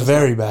 actually. That's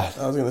very bad.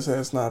 I was going to say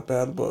it's not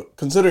bad, but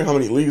considering how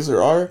many leagues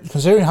there are.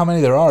 Considering how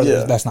many there are,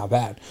 that's not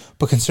bad.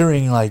 But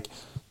considering, like,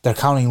 they're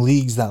counting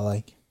leagues that,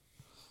 like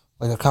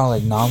they're kind of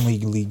like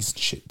non-league leagues and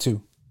shit,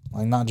 too.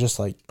 Like, not just,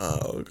 like,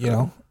 you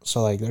know?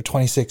 So, like, they're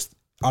 26th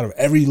out of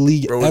every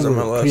league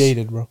ever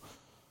created, bro.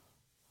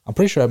 I'm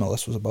pretty sure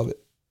MLS was above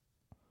it.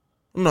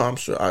 No, I'm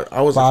sure.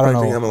 I was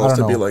expecting MLS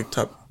to be, like,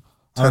 top.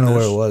 I don't know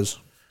where it 10-ish. was.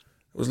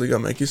 Was Liga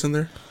MX in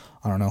there?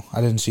 I don't know.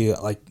 I didn't see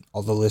it, like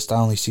all the list. I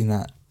only seen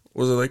that.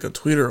 Was it like a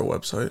tweet or a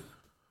website?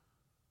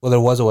 Well, there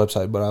was a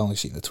website, but I only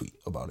seen the tweet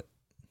about it.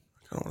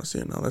 I don't want to see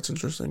it now. That's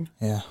interesting.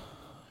 Yeah.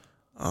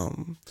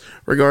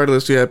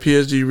 Regardless, yeah,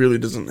 PSG really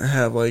doesn't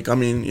have like. I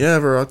mean, yeah,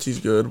 Verratti's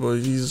good, but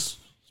he's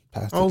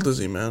Past how old is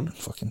he, man?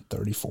 fucking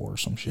 34 or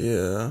some shit.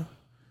 Yeah.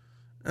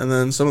 And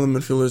then some of the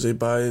midfielders they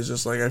buy is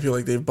just like I feel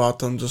like they've bought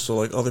them just so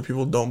like other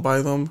people don't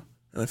buy them,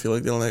 and I feel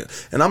like they don't like.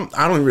 And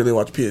I don't really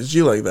watch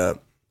PSG like that.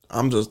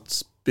 I'm just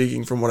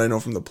speaking from what I know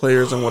from the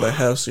players and what I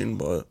have seen,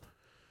 but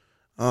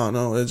I don't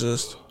know. It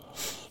just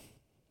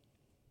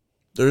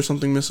there's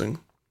something missing.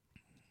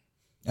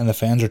 And the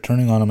fans are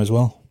turning on him as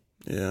well.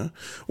 Yeah.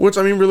 Which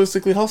I mean,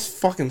 realistically, how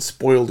fucking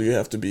spoiled do you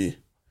have to be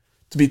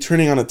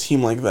turning on a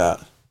team like that?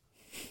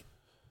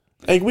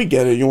 Like we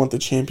get it. You want the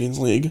Champions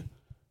League.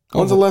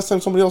 When's the last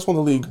time somebody else won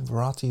the league?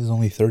 Verratti is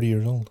only 30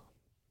 years old.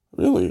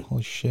 Really?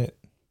 Holy shit.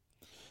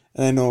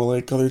 And I know,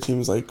 like, other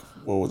teams, like,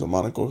 what was it,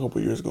 Monaco a couple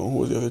of years ago? Who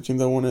was the other team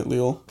that won it?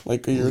 Lille?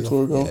 Like, a year or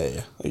two ago?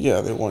 Yeah. Like,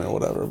 yeah, they won it,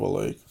 whatever, but,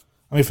 like...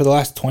 I mean, for the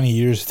last 20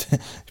 years,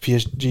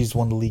 PSG's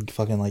won the league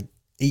fucking, like,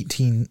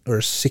 18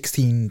 or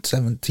 16,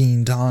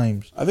 17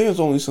 times. I think it's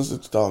only since the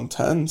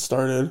 2010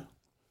 started.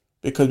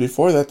 Because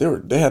before that,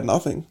 they had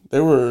nothing.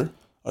 They were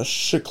a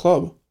shit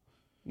club.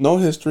 No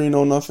history,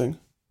 no nothing.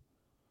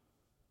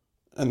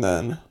 And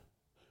then,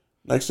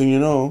 next thing you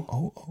know...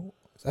 Oh,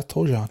 is that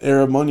Tojan?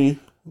 Arab money.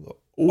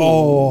 Ooh.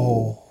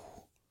 Oh.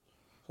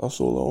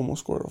 Sassuolo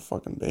almost scored a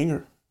fucking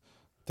banger.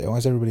 Why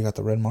has everybody got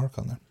the red mark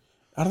on there?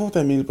 I don't know what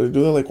that means, but they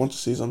do that like once a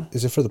season.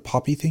 Is it for the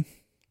poppy thing?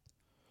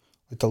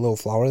 Like the little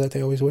flower that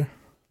they always wear?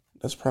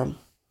 That's Prem.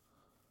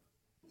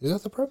 Is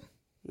that the prep?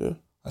 Yeah.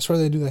 I swear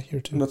they do that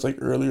here too. And that's like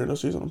earlier in the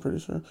season, I'm pretty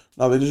sure.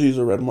 No, they just use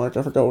a red mark.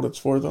 I forgot what it's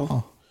for, though.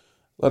 Huh.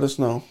 Let us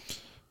know.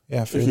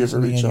 Yeah, if you you're ever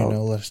listening reach and you out.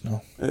 know, let us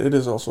know. It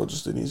is also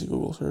just an easy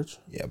Google search.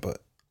 Yeah, but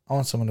I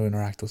want someone to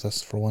interact with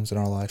us for once in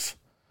our life.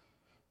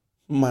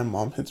 My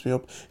mom hits me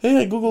up. Hey,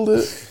 I Googled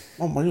it.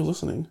 Mom, why are you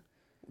listening?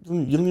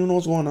 You don't even know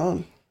what's going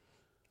on.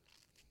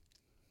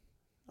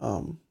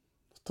 What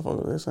the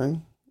fuck are they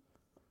saying?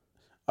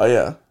 Oh,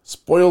 yeah.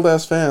 Spoiled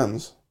ass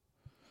fans.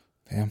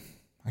 Damn.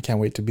 I can't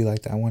wait to be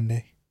like that one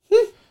day.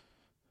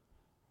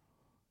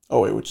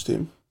 Oh, wait, which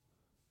team?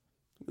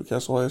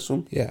 Newcastle, I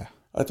assume? Yeah.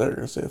 I thought you were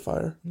going to say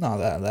Fire. No,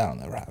 that'll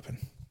never happen.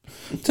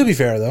 To be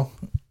fair, though,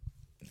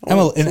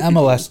 Oh, in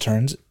MLS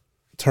terms,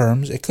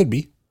 it could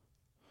be.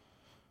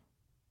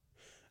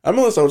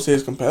 MLS, I would say,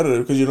 is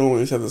competitive because you don't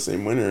always have the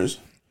same winners.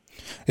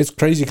 It's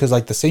crazy because,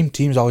 like, the same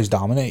teams always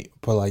dominate,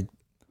 but, like,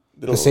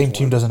 They don't the same always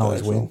team win doesn't the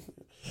always actual- win.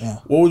 Yeah.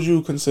 What would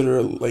you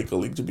consider like a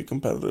league to be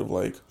competitive?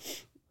 Like,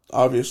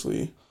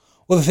 obviously,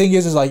 Well, the thing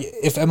is like,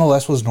 if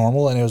MLS was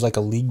normal and it was like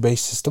a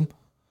league-based system,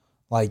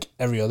 like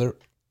every other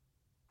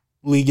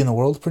league in the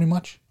world, pretty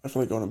much, I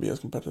feel like it wouldn't be as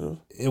competitive.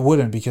 it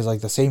wouldn't, because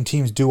like the same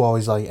teams do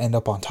always like end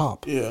up on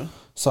top. Yeah,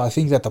 So I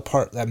think that the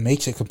part that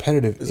makes it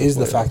competitive is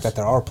the fact playoffs. that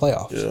there are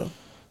playoffs. yeah,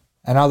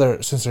 And now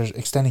since they're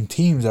extending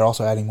teams, they're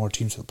also adding more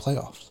teams to the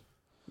playoffs,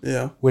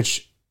 yeah.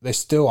 which they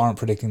still aren't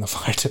predicting the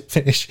Fire to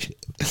finish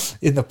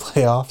in the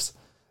playoffs,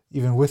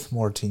 even with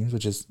more teams,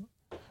 which is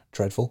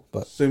dreadful.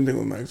 But Same thing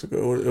with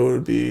Mexico. It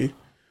would be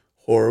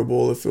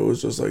horrible if it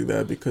was just like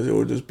that because it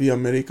would just be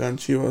America and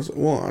Chivas.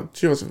 Well,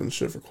 Chivas have been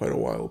shit for quite a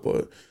while,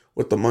 but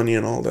with the money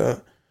and all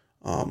that.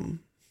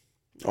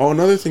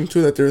 Another thing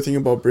too that they were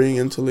thinking about bringing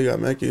into Liga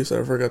MX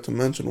that I forgot to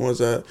mention was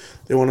that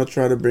they want to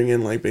try to bring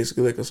in like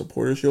basically like a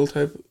supporter shield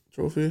type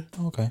trophy.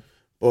 okay,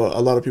 But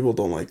a lot of people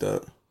don't like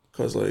that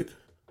because like,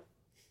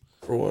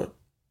 for what?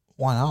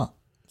 why not?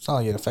 It's not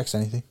like it affects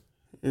anything.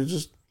 It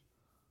just,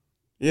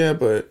 yeah,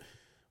 but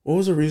what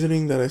was the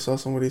reasoning that I saw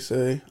somebody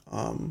say?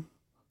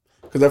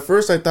 Because at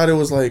first I thought it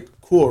was like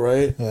cool,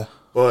 right? Yeah.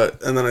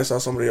 And then I saw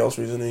somebody else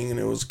reasoning, and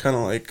it was kind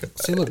of like,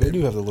 See, look, they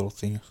do have the little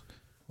thing.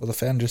 Well, the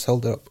fan just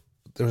held it up.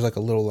 There was like a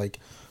little like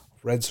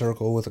red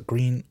circle with a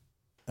green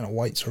and a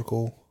white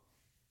circle.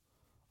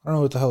 I don't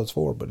know what the hell it's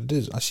for, but it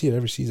is. I see it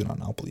every season on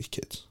Napoli's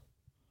kids.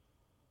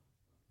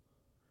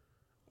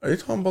 Are you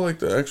talking about like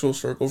the actual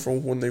circle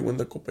from when they win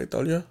the Coppa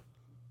Italia?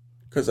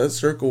 Because that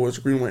circle was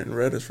green, white, and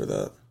red is for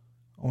that.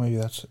 Oh, maybe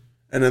that's it.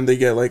 And then they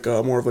get like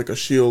more of like a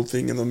shield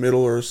thing in the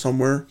middle or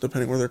somewhere,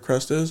 depending where their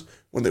crest is,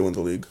 when they win the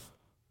league.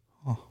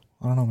 Oh,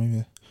 I don't know,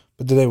 maybe.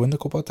 But did they win the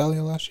Coppa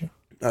Italia last year?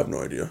 I have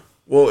no idea.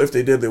 Well, if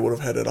they did, they would have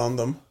had it on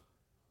them.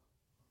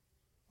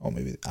 Oh,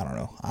 maybe. I don't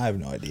know. I have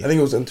no idea. I think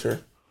it was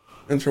Inter.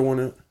 Inter won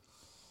it.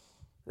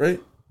 Right?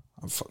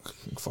 I'm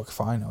fuck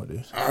fine now,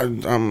 dude.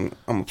 I'm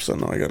upset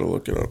now. I gotta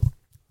look it up.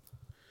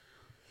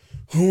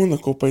 Who won the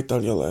Coppa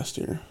Italia last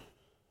year?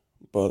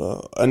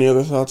 But any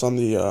other thoughts on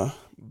the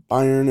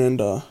Bayern and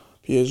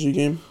PSG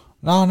game?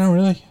 No, not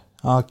really.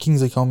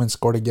 Kingsley Coman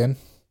scored again.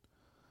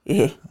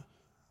 Yeah.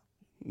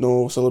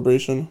 No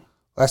celebration.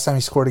 Last time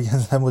he scored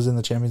against them was in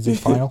the Champions League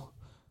final.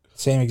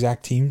 Same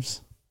exact teams.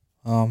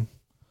 But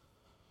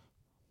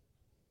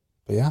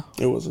yeah.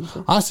 It wasn't.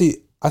 Honestly,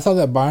 I thought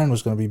that Bayern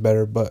was going to be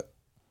better, but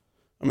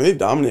I mean, they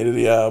dominated,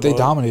 yeah. they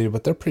dominated,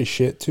 but they're pretty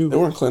shit too. They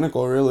weren't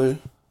clinical, really.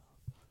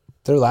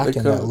 They're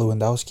lacking could- that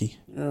Lewandowski.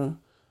 Yeah,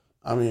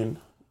 I mean,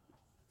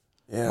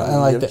 yeah,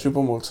 And like you have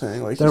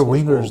Choupo-Moting, like their he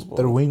scores wingers, goals, but-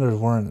 their wingers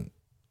weren't.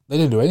 They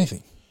didn't do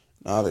anything.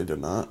 Nah, they did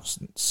not.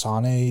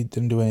 Sane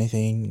didn't do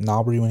anything.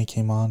 Gnabry, when he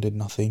came on, did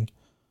nothing.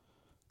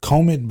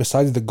 Coman,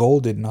 besides the goal,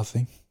 did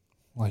nothing.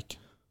 Like,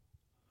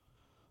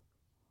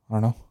 I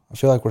don't know. I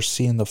feel like we're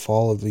seeing the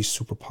fall of these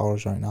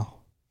superpowers right now.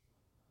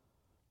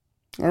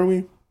 Are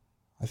we?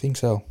 I think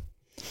so.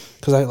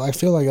 Because I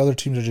feel like other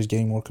teams are just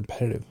getting more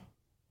competitive.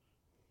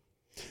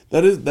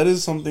 That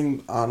is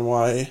something on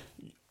why.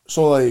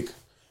 So like,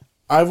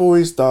 I've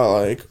always thought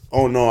like,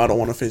 oh no, I don't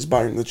want to face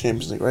Bayern in the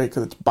Champions League, right?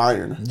 Because it's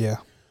Bayern. Yeah,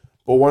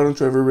 But why don't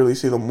you ever really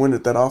see them win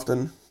it that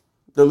often?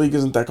 Their league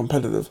isn't that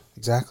competitive.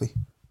 exactly.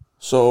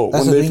 So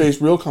That's when the they thing. face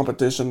real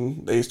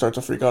competition, they start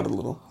to freak out a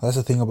little. That's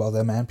the thing about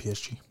them and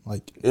PSG.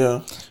 Like,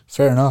 Yeah,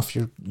 fair enough,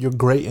 you're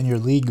great in your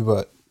league,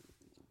 but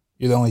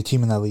you're the only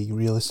team in that league,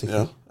 realistically.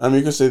 yeah. I mean,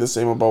 you could say the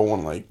same about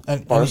one like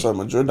And- Barca and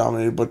Madrid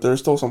dominated, but there's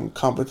still some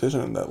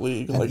competition in that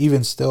league. And Like,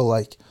 even still,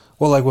 like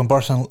when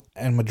Barca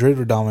and Madrid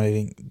were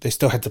dominating, they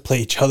still had to play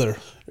each other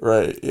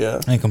right?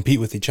 Yeah. and compete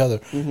with each other.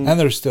 And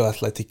there's still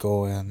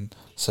Atletico and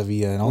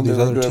Sevilla and all They these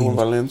were other good when teams.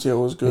 Valencia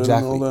was good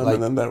Exactly, and all that, like-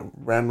 and then that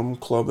random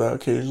club that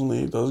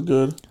occasionally does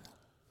good,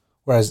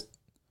 Whereas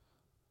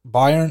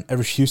Bayern,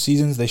 every few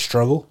seasons, they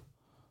struggle,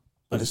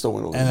 but they still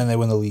win the league. and then they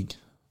win the league.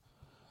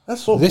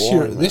 That's so This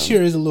boring, this man.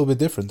 year is a little bit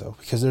different, though,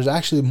 because there's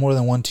actually more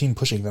than one team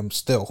pushing them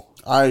still.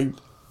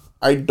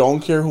 I don't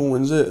care who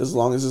wins it as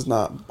long as it's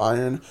not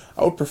Bayern.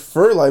 I would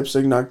prefer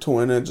Leipzig not to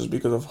win it just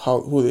because of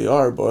who they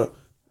are, but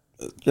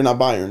you're not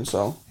Bayern,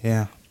 so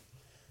Yeah.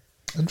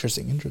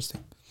 Interesting.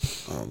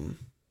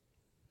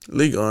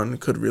 Ligue 1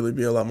 could really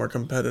be a lot more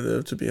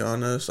competitive, to be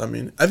honest. I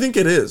mean, I think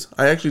it is.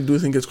 I actually do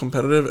think it's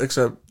competitive,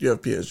 except you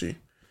have PSG.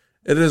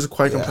 It is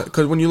quite competitive.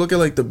 Because when you look at,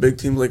 like, the big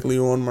teams like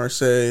Lyon,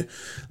 Marseille,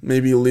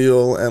 maybe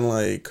Lille, and,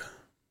 like,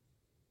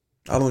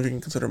 I don't know if you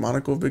can consider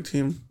Monaco a big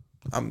team.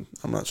 I'm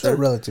not They're sure.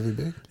 relatively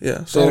big. Yeah. They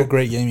had So, a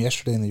great game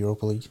yesterday in the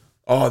Europa League,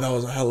 oh, that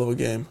was a hell of a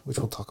game. which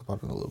we'll talk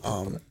about in a little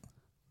bit.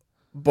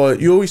 But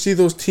you always see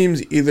those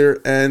teams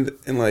either end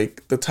in,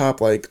 like, the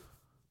top, like,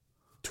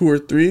 2 or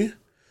 3.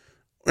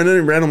 And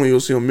then randomly you'll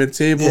see them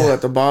mid-table Yeah.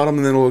 at the bottom,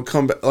 and then it'll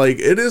come back. Like,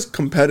 it is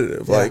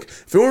competitive. Yeah. Like,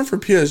 if it weren't for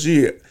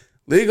PSG,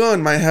 Ligue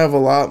 1 might have a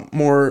lot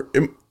more.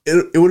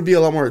 It would be a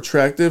lot more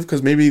attractive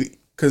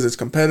because it's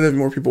competitive,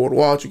 more people would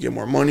watch. You get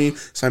more money,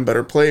 sign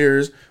better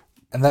players.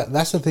 And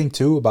that's the thing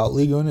too about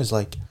Ligue 1 is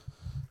like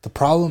the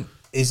problem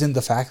isn't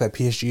the fact that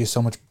PSG is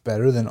so much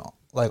better than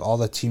like all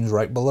the teams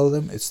right below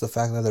them. It's the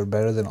fact that they're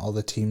better than all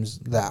the teams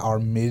that are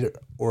mid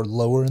or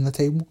lower in the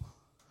table.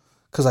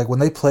 Because like when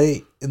they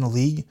play in the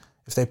league,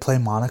 if they play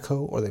Monaco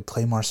or they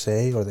play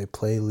Marseille or they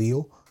play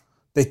Lille,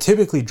 they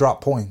typically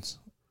drop points.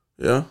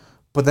 Yeah,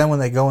 But then when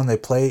they go and they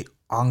play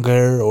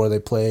Angers or they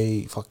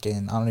play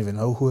fucking I don't even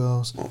know who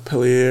else,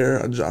 Montpellier,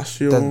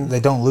 Ajaccio. then they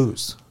don't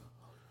lose.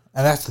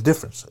 And that's the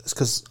difference. It's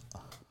because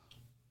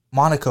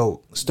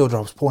Monaco still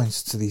drops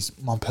points to these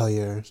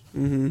Montpelliers.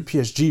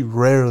 PSG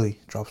rarely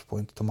drops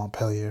points to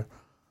Montpellier.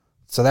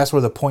 So that's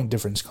where the point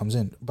difference comes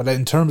in. But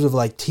in terms of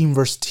like team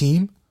versus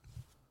team,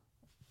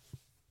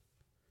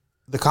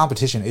 the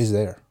competition is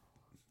there.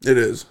 It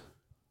is.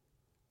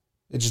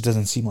 It just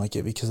doesn't seem like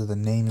it because of the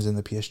names in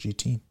the PSG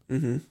team.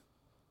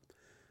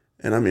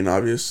 And I mean,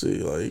 obviously,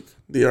 like,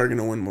 they are going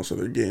to win most of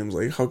their games.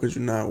 Like, how could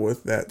you not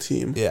with that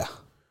team? Yeah.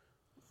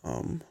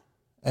 And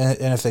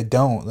if they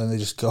don't, then they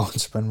just go and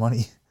spend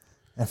money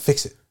and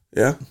fix it.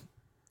 Yeah.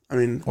 I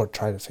mean, Or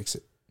try to fix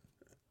it.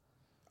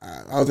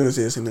 I was going to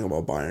say the same thing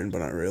about Bayern, but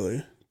not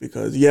really.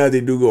 Because, yeah,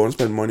 they do go and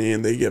spend money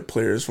and they get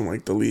players from,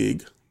 like, the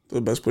league,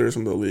 the best players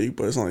from the league,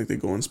 but it's not like they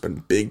go and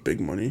spend big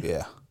money.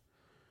 Yeah.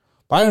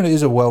 Bayern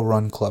is a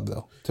well-run club,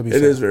 though, to be fair.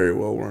 It is very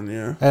well run,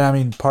 yeah. And, I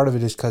mean, part of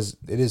it is because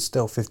it is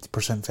still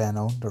 50%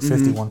 fan-owned or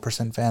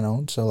 51%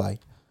 fan-owned. So, like,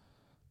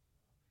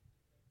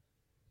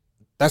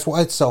 that's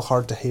why it's so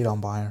hard to hate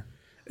on Bayern.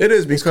 It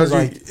is because 'cause,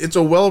 like- it's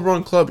a well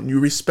run club and you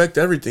respect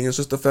everything. It's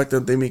just the fact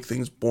that they make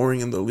things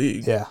boring in the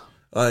league. Yeah.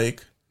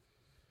 Like,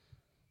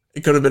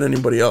 it could have been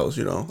anybody else,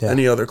 you know, Yeah.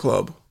 any other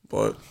club,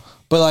 but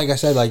But, like I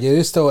said, like, it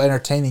is still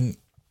entertaining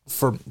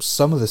for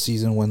some of the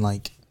season when,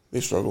 like, they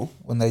struggle.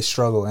 when they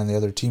struggle and the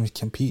other teams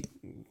compete.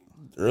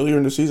 Earlier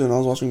in the season, I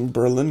was watching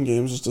Berlin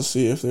games just to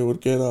see if they would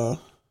get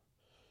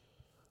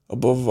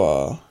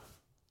above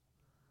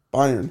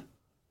Bayern.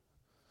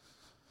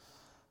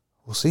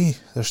 We'll see.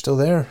 They're still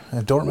there.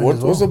 And Dortmund as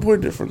well. What's the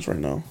point difference right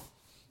now?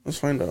 Let's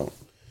find out.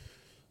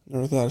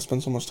 Never thought I'd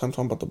spend so much time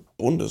talking about the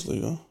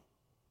Bundesliga.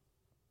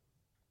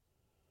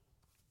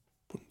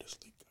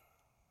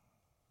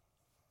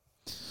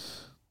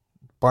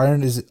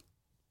 Bayern is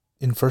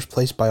in first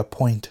place by a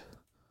point.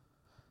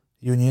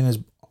 Union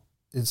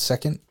is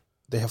second.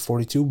 They have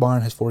 42.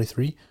 Bayern has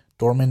 43.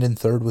 Dortmund in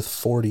third with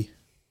 40.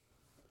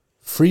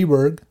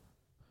 Freiburg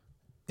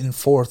in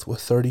fourth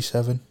with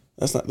 37.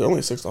 They're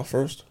only 6th off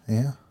first.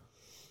 Yeah.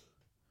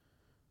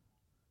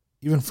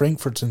 Even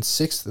Frankfurt's in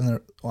sixth, and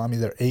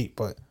they're 8,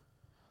 but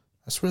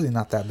that's really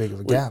not that big of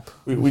a gap.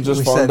 We just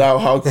We found said- out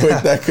how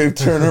quick that could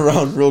turn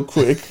around real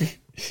quick.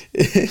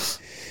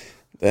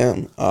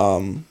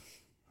 Damn.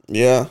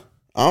 Yeah.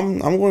 I'm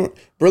going.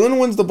 Berlin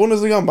wins the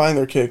Bundesliga. I'm buying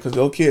their kit because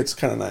the kit's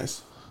kind of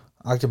nice.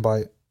 I could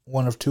buy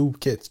one of two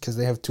kits because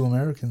they have two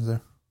Americans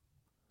there.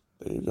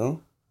 There you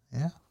go.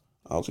 Yeah.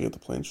 I'll also get the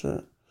plain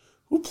shirt.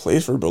 Who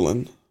plays for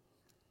Berlin?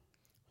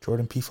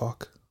 Jordan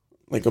Pefok.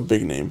 Like a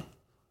big name.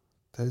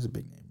 That is a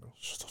big name, bro.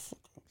 Shut the fuck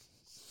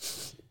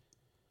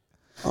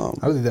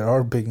I don't think there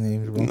are big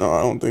names, bro. No,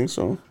 I don't think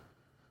so.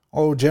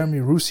 Oh,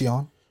 Jeremy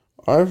Roussillon.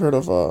 I've heard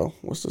of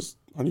what's this?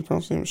 How do you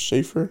pronounce his name?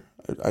 Schaefer.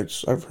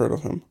 I've heard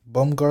of him.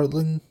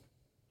 Baumgartling.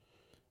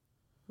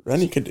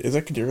 Randy is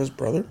that Kadira's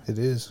brother? It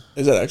is.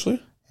 Is that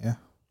actually? Yeah.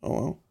 Oh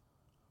wow.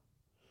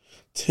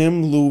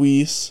 Tim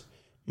Luis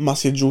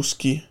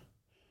Masiejewski.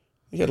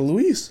 You got a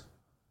Luis.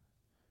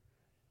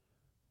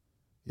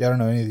 Yeah, I don't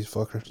know any of these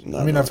fuckers. No,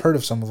 I mean, no. I've heard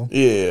of some of them.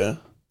 Yeah.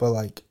 But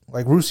like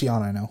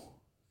Roussillon, I know.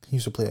 He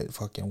used to play at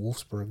fucking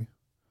Wolfsburg.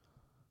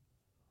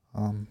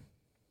 I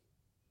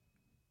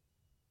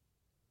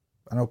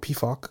know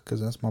Pefok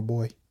because that's my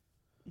boy.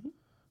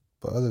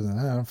 But other than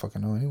that, I don't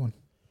fucking know anyone.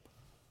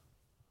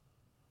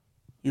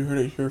 You heard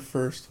it here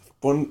first.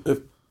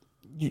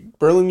 Union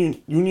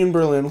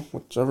Berlin,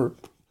 whichever.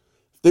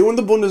 If they win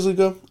the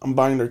Bundesliga, I'm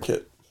buying their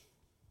kit.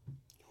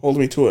 Hold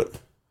me to it.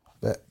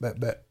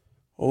 Bet.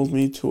 Hold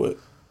me to it.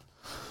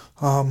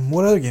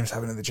 What other games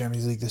happened in the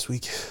Champions League this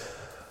week?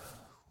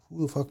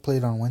 Who the fuck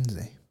played on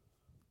Wednesday?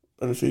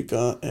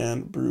 Benfica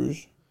and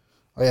Bruges.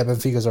 Oh yeah,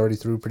 Benfica's already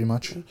through pretty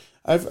much.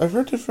 I've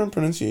heard different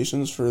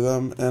pronunciations for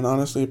them, and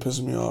honestly, it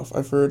pisses me off.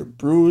 I've heard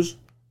Bruges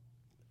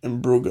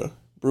and Brugge.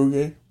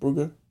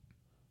 Brugge.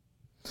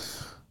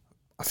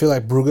 I feel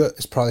like Brugge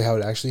is probably how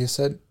it actually is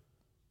said,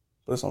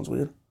 But it sounds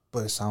weird.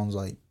 but it sounds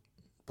like,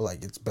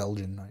 it's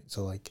Belgian, right?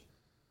 So like,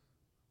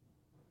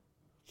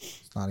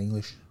 it's not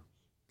English.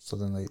 So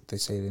then they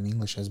say it in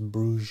English as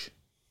Bruges.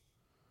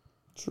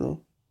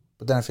 True.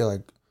 But then I feel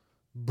like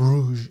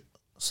Bruges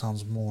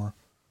sounds more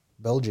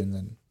Belgian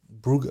than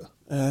Brugge.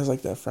 It has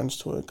like that French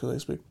to it because they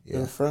speak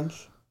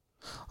French.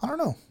 I don't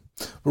know.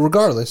 But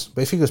regardless,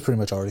 Benfica's pretty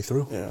much already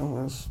through.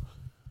 Yeah.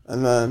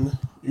 And then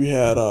you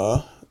had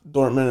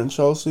Dortmund and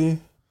Chelsea.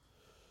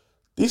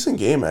 Decent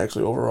game,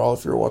 actually, overall,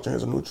 if you're watching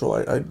as a neutral,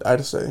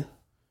 I'd say.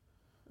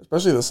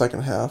 Especially the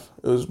second half.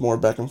 It was more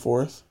back and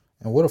forth.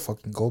 And what a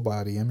fucking goal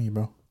by Adeyemi,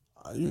 bro.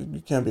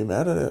 You can't be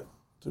mad at it,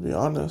 to be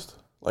honest.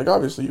 Like,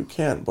 obviously you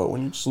can't, but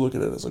when you just look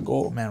at it as a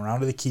goal. Man,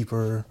 round to the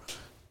keeper.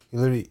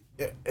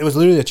 It was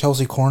literally a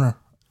Chelsea corner.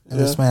 And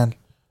this man...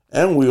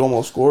 And we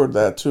almost scored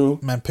that, too.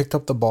 Man picked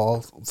up the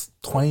ball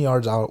 20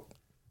 yards out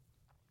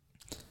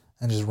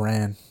and just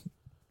ran.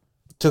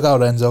 Took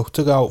out Enzo.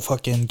 Took out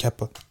fucking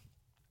Kepa.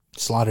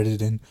 Slotted it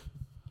in.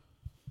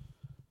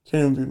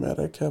 Can't even be mad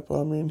at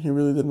Kepa. I mean, he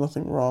really did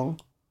nothing wrong.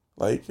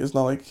 Like, it's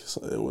not like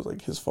it was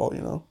like his fault,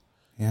 you know?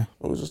 Yeah.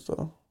 It was just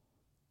got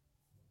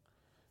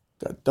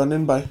done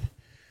in by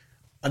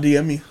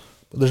Adeyemi.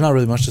 But there's not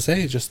really much to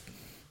say. It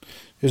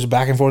was a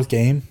back and forth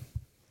game.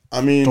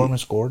 I mean, Dortmund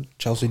scored.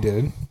 Chelsea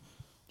didn't.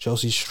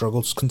 Chelsea's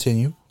struggles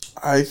continue.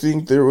 I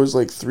think there was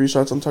like 3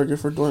 shots on target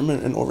for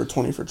Dortmund and over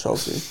 20 for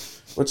Chelsea,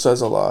 which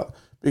says a lot.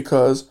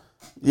 Because,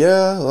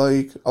 yeah,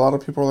 like, a lot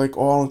of people are like,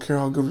 oh, I don't care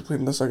how good we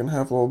played in the second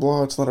half, blah, blah,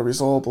 blah. It's not a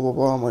result, blah, blah,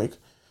 blah. I'm like,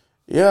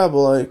 yeah,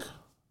 but, like,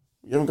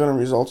 you haven't gotten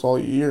results all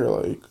year.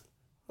 Like,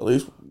 at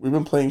least we've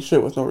been playing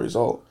shit with no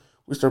result.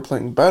 We start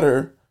playing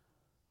better,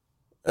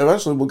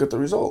 eventually we'll get the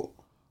result.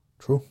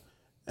 True.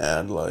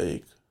 And,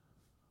 like,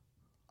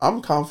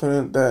 I'm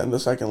confident that in the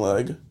second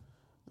leg,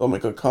 they'll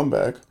make a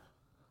comeback.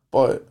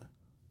 But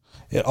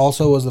it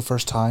also was the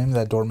first time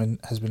that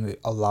Dortmund has been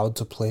allowed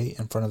to play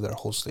in front of their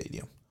whole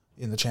stadium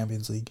in the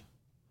Champions League.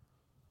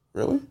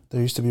 Really?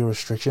 There used to be a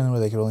restriction where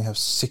they could only have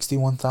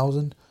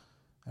 61,000.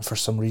 And for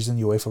some reason,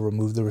 UEFA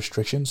removed the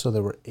restriction. So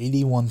there were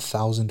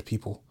 81,000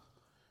 people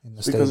in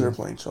the stadium. Because they're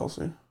playing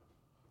Chelsea.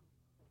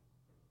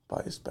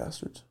 Biased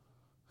bastards.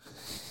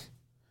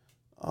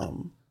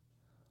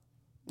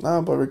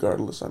 But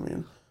regardless, I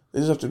mean, they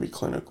just have to be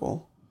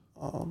clinical.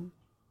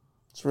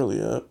 That's really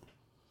it.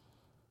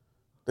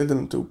 They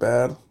didn't do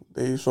bad.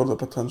 They showed the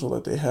potential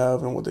that they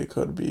have and what they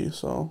could be,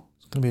 so.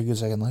 It's going to be a good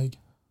second leg.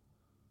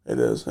 It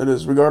is.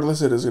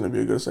 Regardless, it is going to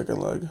be a good second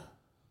leg.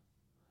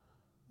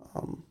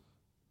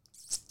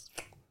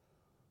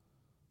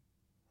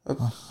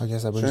 I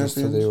guess that brings us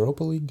to the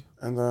Europa League.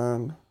 And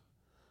then,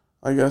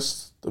 I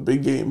guess, the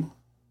big game.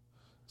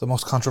 The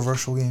most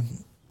controversial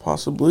game.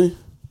 Possibly.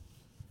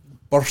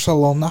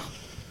 Barcelona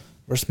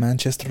versus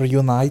Manchester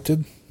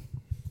United.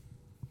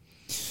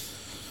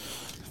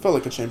 Felt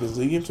like a Champions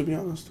League game, to be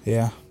honest.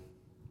 Yeah.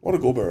 What a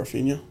goal by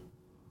Rafinha.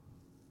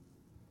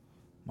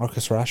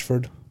 Marcus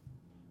Rashford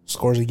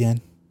scores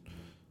again.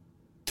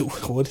 Dude,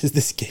 what is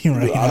this game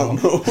right now? I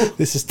don't know.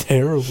 This is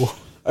terrible.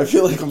 I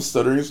feel like I'm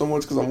stuttering so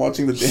much because I'm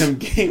watching the damn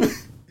game.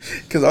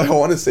 Because I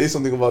want to say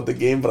something about the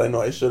game, but I know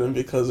I shouldn't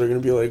because they're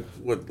going to be like,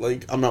 "What?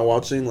 Like, I'm not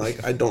watching.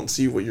 Like, I don't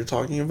see what you're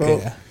talking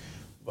about." Yeah.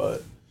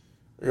 But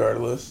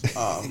regardless,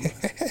 I've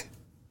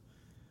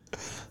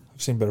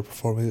seen better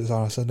performances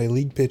on a Sunday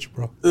league pitch,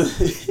 bro.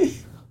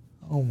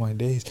 Oh my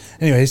days.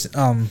 Anyways,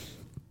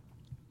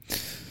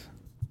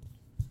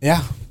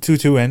 Yeah,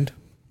 2-2 end.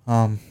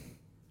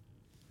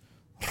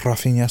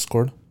 Rafinha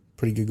scored.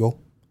 Pretty good goal.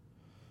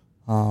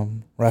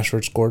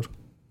 Rashford scored.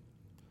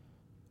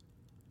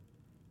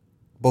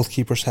 Both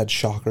keepers had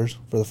shockers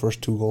for the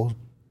first 2 goals.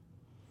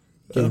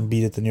 Getting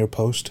beat at the near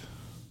post.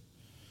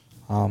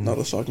 Not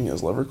as shocking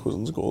as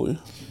Leverkusen's goalie.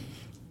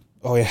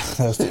 Oh, yeah,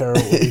 that was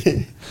terrible.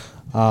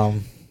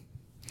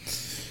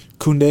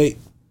 Koundé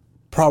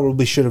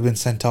probably should have been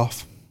sent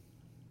off.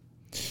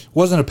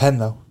 Wasn't a pen,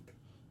 though.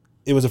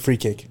 It was a free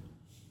kick.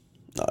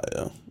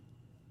 Yeah.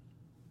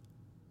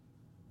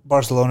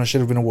 Barcelona should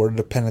have been awarded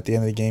a pen at the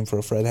end of the game for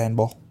a Fred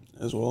handball.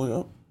 As well,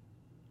 yeah.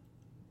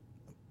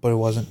 But it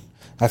wasn't.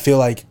 I feel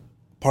like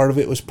part of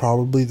it was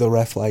probably the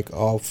ref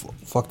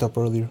fucked up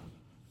earlier.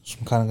 So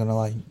I'm kind of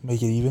going to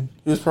make it even.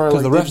 He was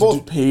probably like, they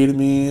both paid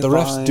me. The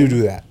refs do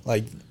that.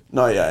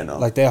 No, yeah, I know.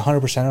 Like they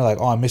 100% are like,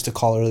 oh, I missed a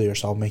call earlier,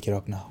 so I'll make it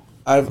up now.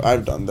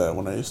 I've done that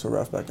when I used to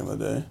ref back in the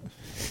day.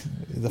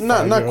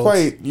 Not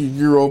quite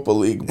Europa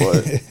League,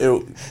 but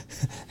it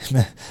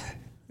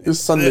was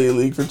Sunday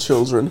League for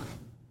children.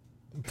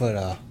 But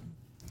I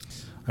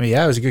mean,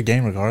 yeah, it was a good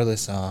game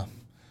regardless.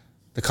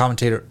 The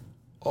commentator,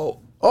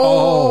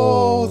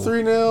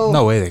 3-0.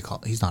 No way they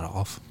call. He's not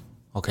off.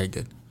 Okay,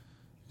 good.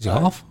 Is he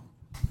off?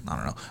 I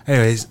don't know.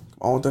 Anyways,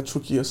 on with that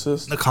tricky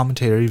assist. The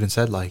commentator even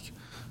said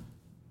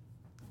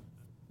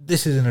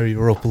this isn't a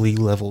Europa League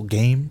level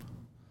game.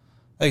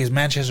 It's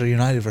Manchester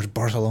United versus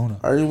Barcelona.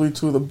 Arguably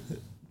two of the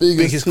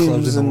biggest teams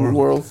clubs in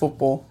world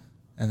football.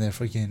 And they're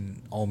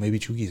freaking, maybe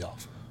Chuki's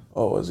off.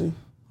 Oh, is he?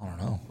 I don't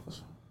know.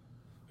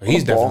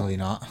 He's definitely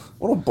not.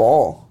 What a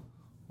ball.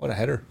 What a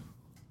header.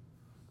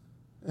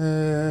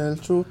 El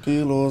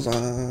Chucky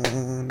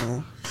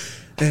Lozano.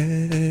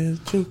 El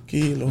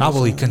Chucky Lozano.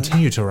 Napoli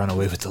continue to run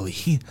away with the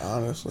lead.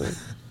 Honestly.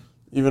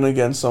 Even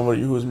against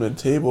somebody who's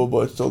mid-table, but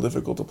it's still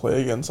difficult to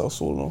play against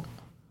Sassuolo.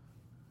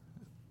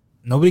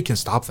 Nobody can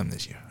stop them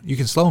this year. You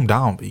can slow them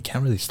down, but you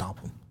can't really stop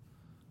them.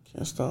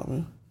 Can't stop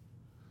me.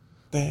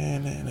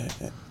 I'm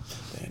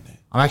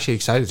actually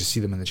excited to see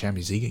them in the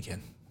Champions League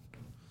again.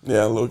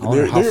 Yeah, look,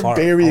 they're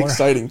very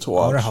exciting to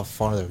watch. I wonder how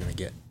far they're going to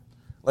get.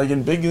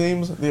 In big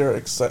games, they're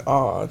exciting.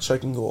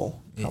 Checking goal.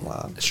 Come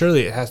on.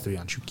 Surely it has to be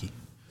on Chucky.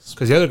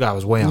 Because the other guy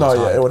was way on top.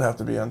 No, yeah, it would have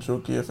to be on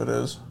Chucky if it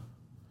is.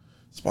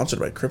 Sponsored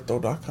by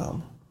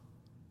Crypto.com.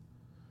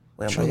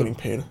 Wait, am I getting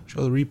paid?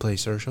 Show the replay,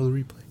 sir. Show the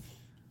replay.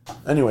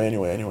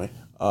 Anyway.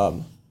 But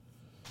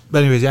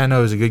anyways, yeah, I know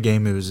it was a good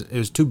game. It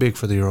was too big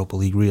for the Europa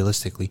League,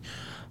 realistically.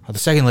 The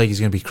second leg is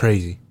going to be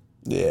crazy.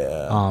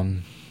 Yeah.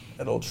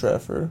 At Old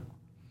Trafford.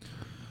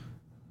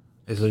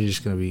 It's literally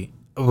just going to be...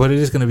 But it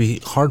is going to be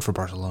hard for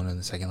Barcelona in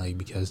the second leg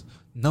because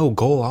no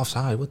goal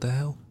offside. What the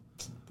hell?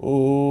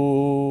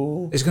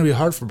 Oh. It's going to be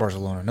hard for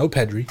Barcelona. No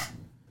Pedri.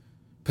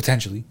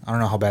 Potentially. I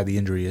don't know how bad the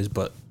injury is,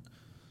 but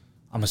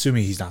I'm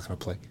assuming he's not going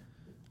to play.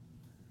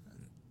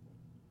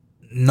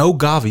 No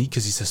Gavi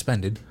because he's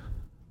suspended.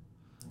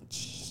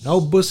 No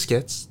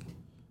Busquets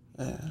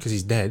because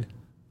he's dead.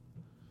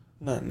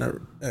 Not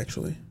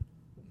actually.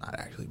 Not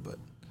actually, but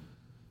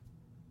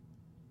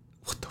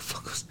what the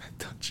fuck was that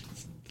touch?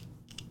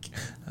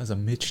 That was a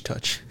Mitch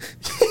touch.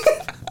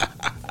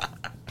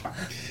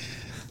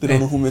 They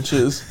don't know who Mitch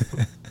is.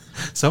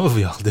 Some of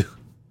y'all do.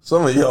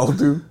 Some of y'all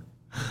do.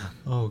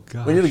 Oh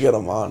god. We need to get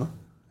him on.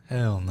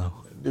 Hell no,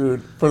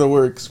 dude. For the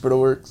works.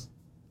 But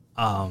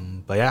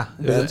yeah,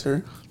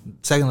 banter.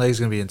 Second leg is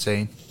gonna be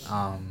insane.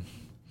 I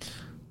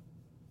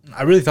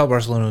really thought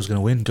Barcelona was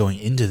gonna win going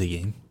into the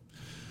game.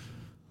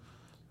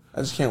 I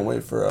just can't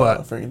wait for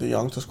Frankie de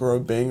Jong to score a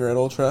banger at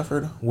Old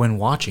Trafford. When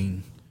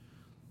watching,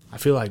 I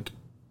feel like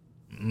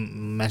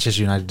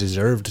Manchester United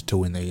deserved to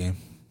win the game.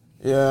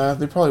 Yeah,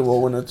 they probably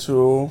will win it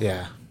too.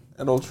 Yeah.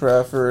 At Old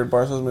Trafford,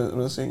 Barcelona's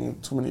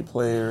missing too many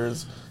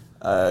players.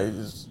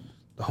 The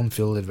home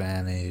field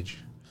advantage.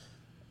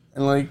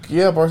 And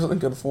Barcelona's in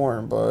good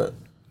form, but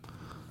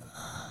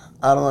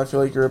I don't know. I feel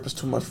like Europe is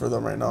too much for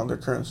them right now in their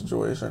current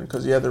situation.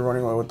 Because, they're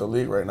running away with the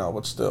league right now,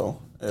 but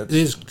still.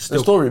 They're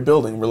still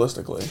rebuilding,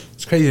 realistically.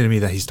 It's crazy to me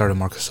that he started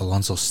Marcos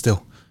Alonso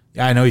still.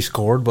 Yeah, I know he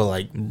scored,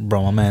 but,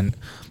 bro, my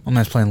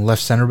man's playing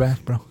left center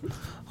back, bro.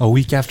 A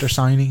week after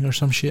signing or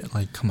some shit.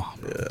 Come on,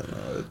 bro. Yeah,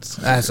 no,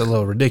 that's a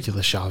little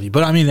ridiculous, Xavi.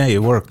 But, I mean, hey, it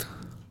worked.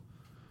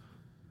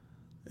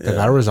 They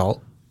got a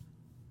result.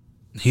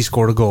 He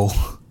scored a goal.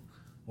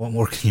 What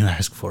more can you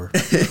ask for?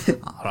 I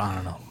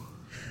don't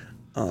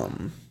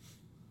know.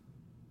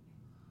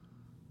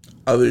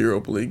 Other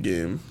Europa League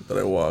game that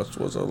I watched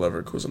was a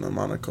Leverkusen and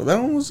Monaco.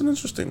 That one was an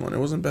interesting one. It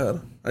wasn't bad.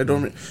 It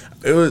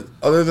was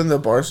other than the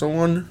Barca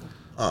one.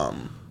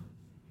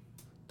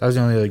 That was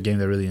the only other game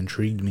that really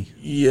intrigued me.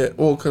 Yeah,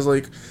 well, because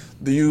the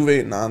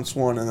Juve Nantes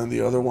one, and then the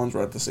other ones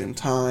were at the same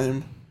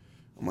time.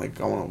 I'm I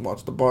want to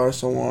watch the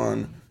Barca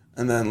one,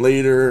 and then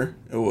later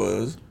it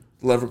was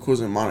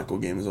Leverkusen and Monaco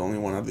game is the only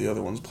one of the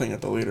other ones playing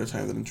at the later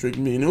time that intrigued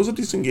me, and it was a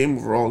decent game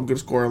overall. Good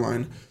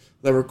scoreline.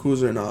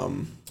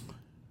 Leverkusen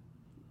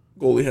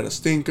goalie had a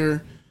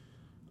stinker,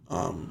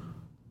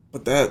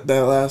 but that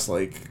last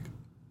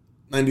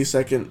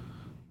 92nd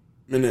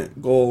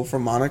minute goal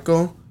from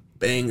Monaco,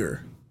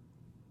 banger.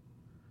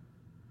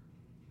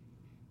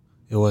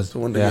 It was to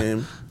win the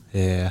game.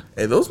 Yeah.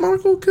 Hey, those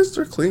Monaco kits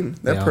are clean.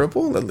 That Yeah.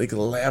 purple, that like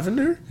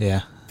lavender.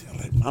 Yeah. Damn,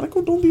 like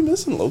Monaco don't be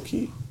missing low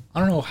key.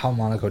 I don't know how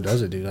Monaco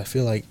does it, dude. I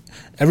feel like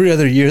every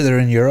other year they're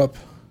in Europe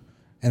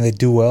and they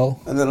do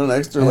well. And then the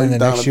next they're And like then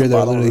the down next at year the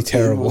they're bottom literally of the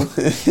table.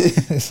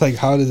 terrible. It's like,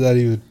 how does that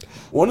even...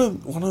 One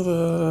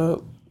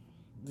of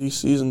these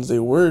seasons they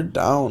were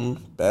down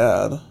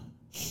bad.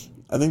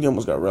 I think they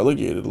almost got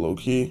relegated low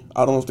key.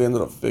 I don't know if they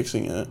ended up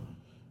fixing it.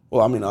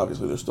 Well, I mean,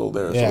 obviously they're still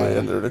there, so they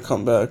ended to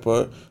come back.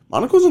 But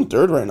Monaco's in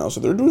third right now, so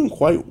they're doing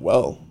quite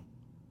well.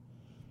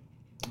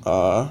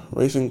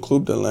 Racing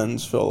Club de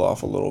Lens fell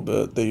off a little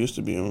bit. They used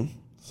to be in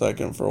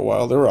second for a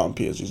while. They were on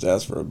PSG's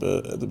ass for a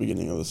bit at the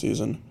beginning of the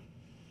season.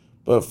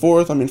 But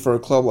fourth, I mean, for a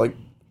club like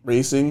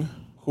Racing,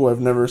 who I've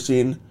never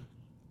seen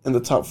in the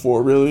top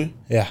four, really,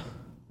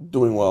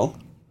 doing well.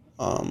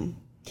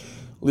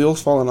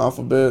 Lille's fallen off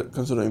a bit,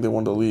 considering they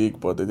won the league,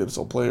 but they did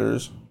sell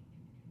players.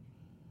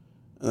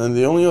 And then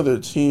the only other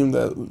team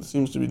that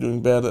seems to be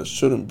doing bad that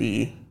shouldn't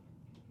be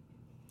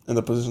in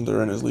the position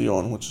they're in is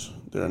Lyon, which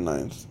they're in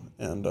ninth.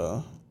 And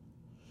the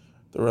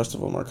rest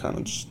of them are kind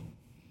of just...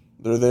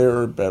 They're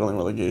there battling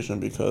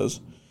relegation because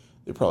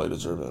they probably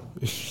deserve it.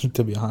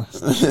 To be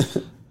honest.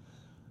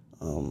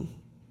 But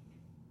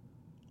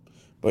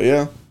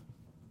yeah,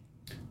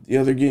 the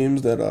other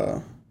games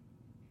that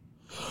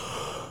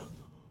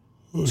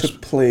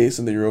took place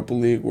in the Europa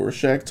League were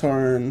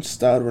Shakhtar and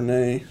Stade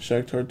Rennais.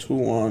 Shakhtar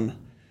 2-1.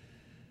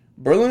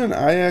 Berlin and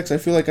Ajax, I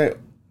feel like I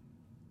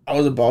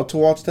was about to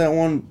watch that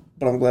one,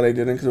 but I'm glad I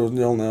didn't because it was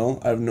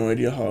 0-0. I have no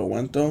idea how it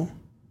went, though.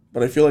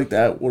 But I feel like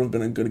that would have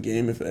been a good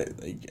game if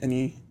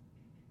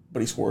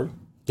anybody scored.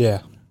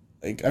 Yeah.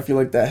 Like, I feel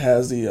like that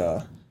has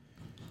the...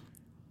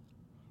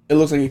 it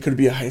looks like it could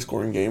be a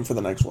high-scoring game for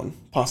the next one.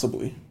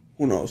 Possibly.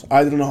 Who knows?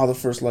 I didn't know how the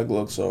first leg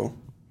looked, so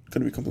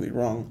could be completely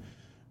wrong.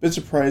 Bit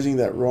surprising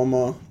that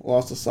Roma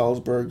lost to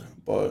Salzburg,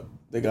 but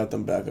they got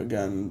them back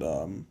again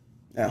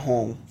at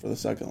home for the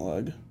second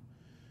leg.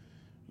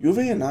 Juve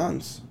and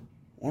Nantes,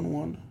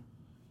 1-1.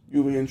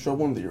 Juve in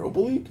trouble in the Europa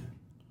League?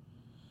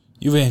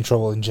 Juve in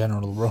trouble in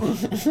general, bro.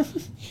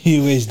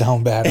 Juve's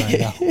down bad right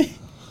now.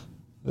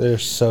 They're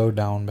so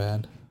down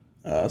bad.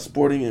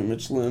 Sporting and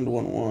Midtjylland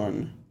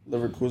 1-1.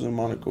 Leverkusen,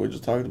 Monaco, we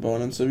just talked about.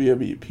 And Sevilla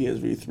beat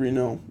PSV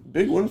 3-0.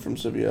 Big win from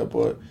Sevilla,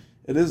 but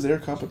it is their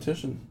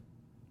competition,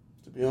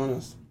 to be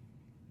honest.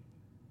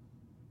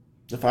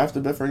 If I have to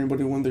bet for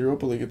anybody to win the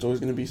Europa League, it's always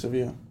going to be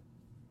Sevilla.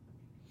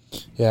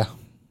 Yeah.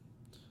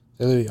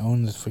 They literally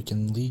own the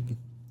freaking league.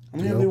 How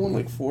many have they won?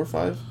 Like 4 or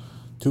 5?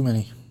 Too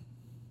many.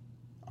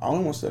 I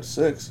almost said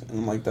 6, and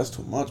I'm like, that's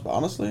too much. But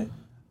honestly,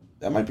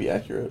 that might be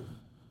accurate.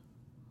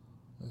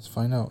 Let's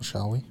find out,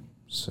 shall we?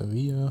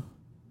 Sevilla.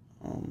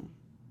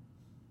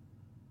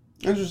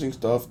 Interesting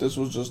stuff. This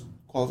was just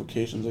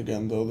qualifications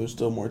again, though. There's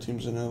still more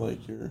teams in it,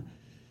 like your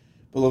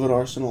beloved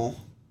Arsenal.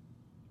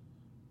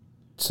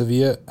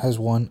 Sevilla has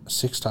won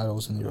 6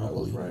 titles in the Europa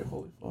League. Right,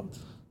 holy fuck.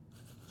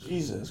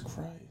 Jesus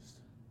Christ.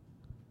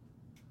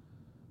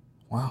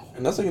 Wow.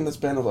 And that's like in the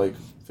span of like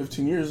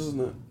 15 years,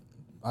 isn't it?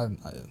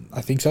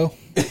 I think so.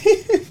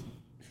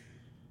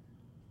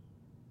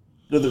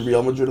 They're the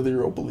Real Madrid of the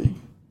Europa League.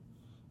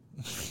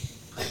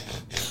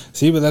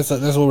 See, but that's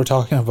what we're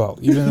talking about.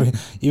 Even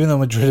though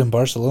Madrid and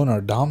Barcelona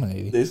are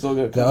dominating, They still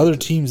got the other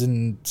teams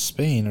in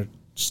Spain are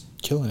just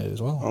killing it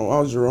as well. Oh,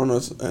 wow,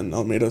 Girona and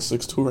Almeida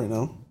 6-2 right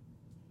now.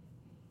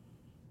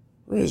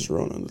 Where is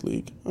Girona in the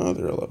league? Oh,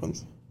 they're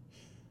 11th.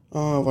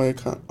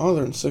 Vallecano. Oh,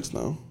 they're in 6th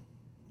now.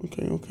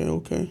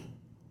 Okay.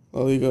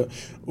 La Liga.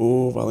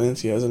 Ooh,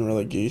 Valencia is in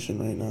relegation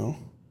right now.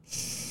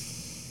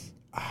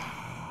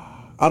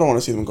 I don't want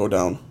to see them go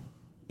down.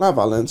 Not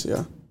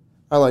Valencia.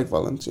 I like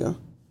Valencia.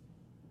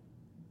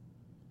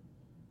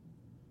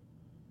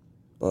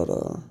 But,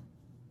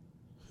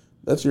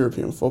 that's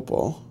European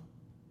football.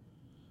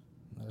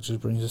 That just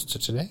brings us to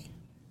today.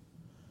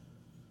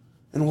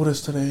 And what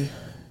is today,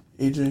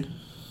 AJ?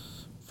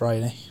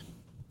 Friday,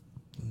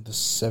 the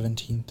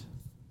 17th.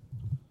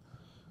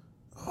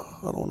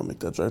 I don't want to make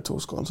that drive to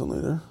Wisconsin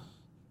later.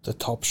 The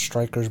top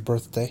striker's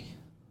birthday.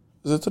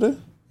 Is it today?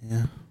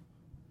 Yeah.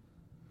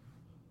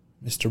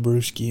 Mr.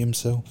 Brewski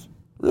himself.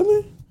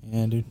 Really?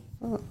 Yeah, dude.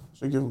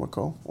 Should give him a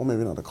call. Well,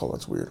 maybe not a call.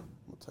 That's weird.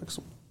 I'm gonna text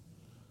him.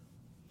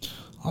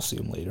 I'll see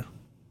him later.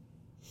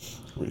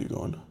 Where are you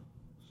going?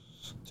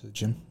 To the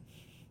gym.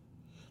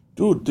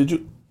 Dude, did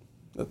you...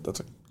 That's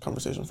a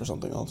conversation for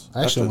something else.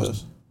 I actually After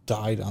almost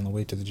died on the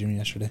way to the gym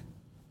yesterday.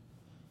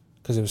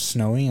 Because it was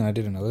snowing and I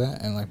didn't know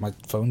that. And, like, my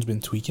phone's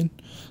been tweaking.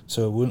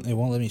 So it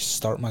won't let me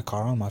start my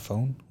car on my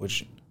phone,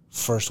 which...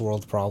 First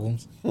world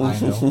problems, I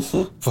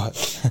know.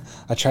 But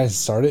I tried to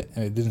start it,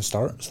 and it didn't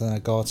start. So then I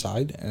go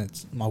outside, and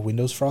my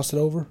window's frosted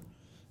over.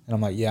 And I'm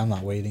like, yeah, I'm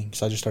not waiting.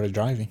 So I just started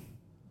driving.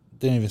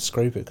 Didn't even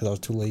scrape it because I was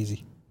too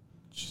lazy.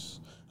 Jeez.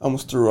 I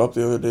almost threw up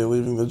the other day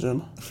leaving the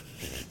gym.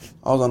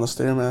 I was on a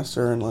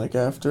Stairmaster, and, like,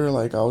 after,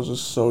 like, I was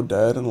just so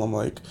dead. And I'm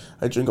like,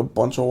 I drink a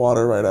bunch of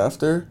water right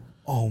after.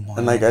 Oh, my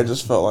And, like, I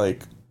just felt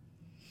like...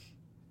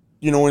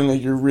 You know when,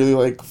 like, you're really,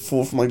 like,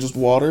 full from, like, just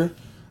water?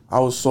 I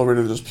was so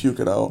ready to just puke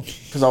it out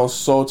because I was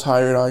so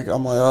tired.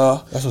 I'm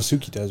like, That's what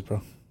Suki does,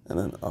 bro. And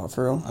then,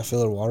 for real? I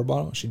fill her water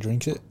bottle, she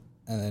drinks it,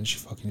 and then she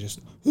fucking just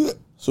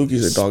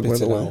Suki's a dog, by spits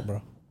the it way. out,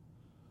 bro.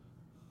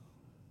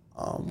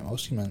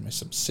 Most man missed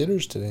some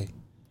sitters today.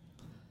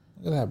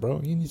 Look at that,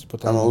 bro. You need to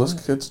put that I know, on this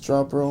that. Kids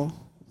drop, bro.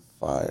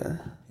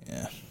 Fire.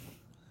 Yeah.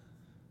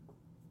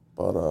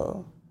 But,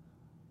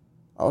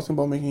 I was thinking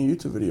about making a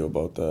YouTube video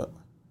about that.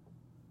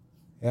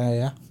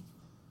 Yeah.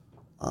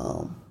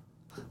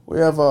 We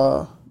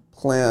have,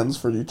 plans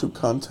for YouTube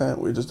content.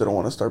 We just didn't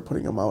want to start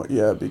putting them out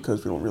yet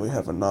because we don't really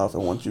have enough.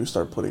 And once you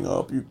start putting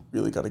up, you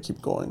really got to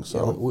keep going.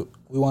 So Yeah,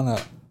 we want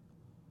to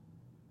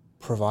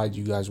provide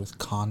you guys with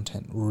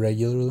content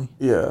regularly.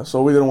 yeah,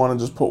 so we didn't want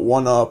to just put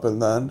one up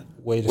and then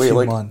Wait a few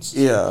like months.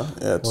 Yeah,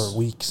 Or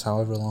weeks,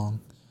 however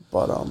long.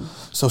 But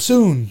So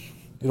soon,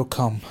 it'll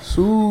come.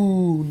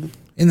 soon.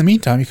 In the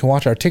meantime, you can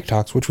watch our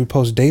TikToks, which we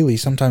post daily,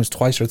 sometimes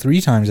 2 or 3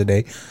 times a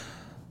day.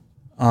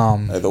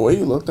 Hey, the way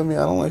you looked at me,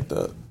 I don't like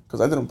that because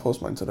I didn't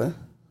post mine today.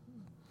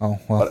 Oh,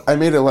 well, But I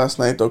made it last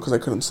night though because I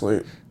couldn't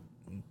sleep.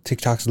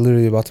 TikTok's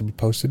literally about to be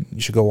posted. You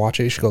should go watch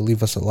it. You should go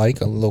leave us a like,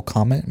 a little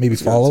comment, maybe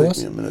It's gonna follow take us.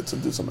 me a minute to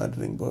do some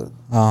editing, but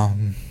But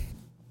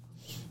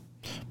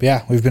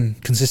yeah, we've been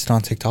consistent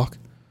on TikTok.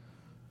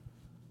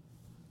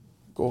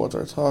 go watch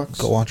our talks.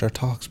 Go watch our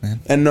talks,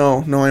 man. And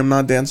no, I'm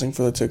not dancing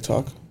for the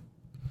TikTok.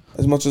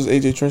 As much as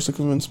AJ tries to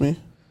convince me.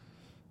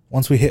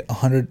 Once we hit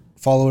 100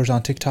 followers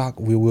on TikTok,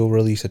 we will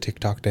release a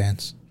TikTok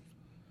dance.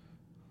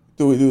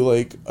 Do we do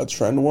like a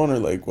trend one or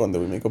like one that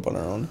we make up on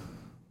our own?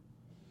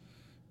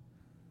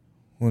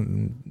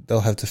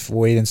 They'll have to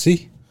wait and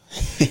see.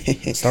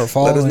 Start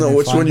following. Let us know and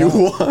which one find you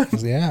out. want.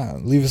 Yeah,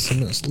 leave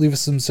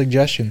us some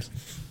suggestions.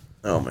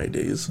 Oh my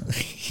days.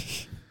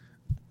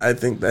 I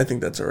think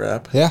that's a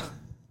wrap. Yeah,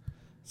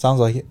 sounds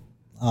like it.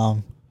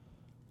 Talk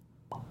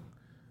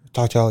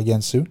to y'all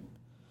again soon.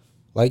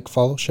 Like,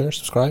 follow, share,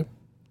 subscribe.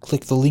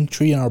 Click the link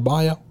tree in our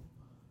bio.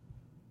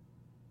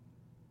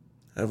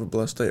 Have a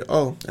blessed day.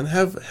 Oh, and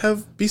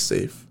be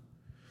safe.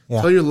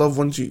 Yeah. Tell your loved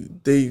ones you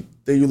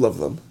love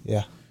them.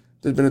 Yeah.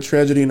 There's been a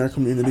tragedy in our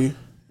community,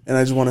 and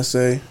I just want to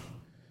say,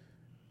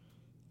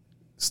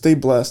 stay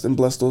blessed and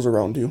bless those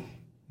around you.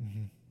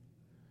 Mm-hmm.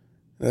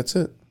 That's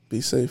it. Be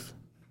safe.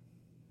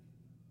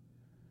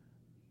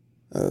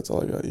 That's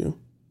all I got. You.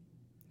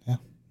 Yeah.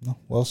 No,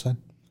 well said.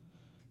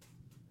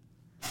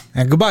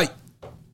 And goodbye.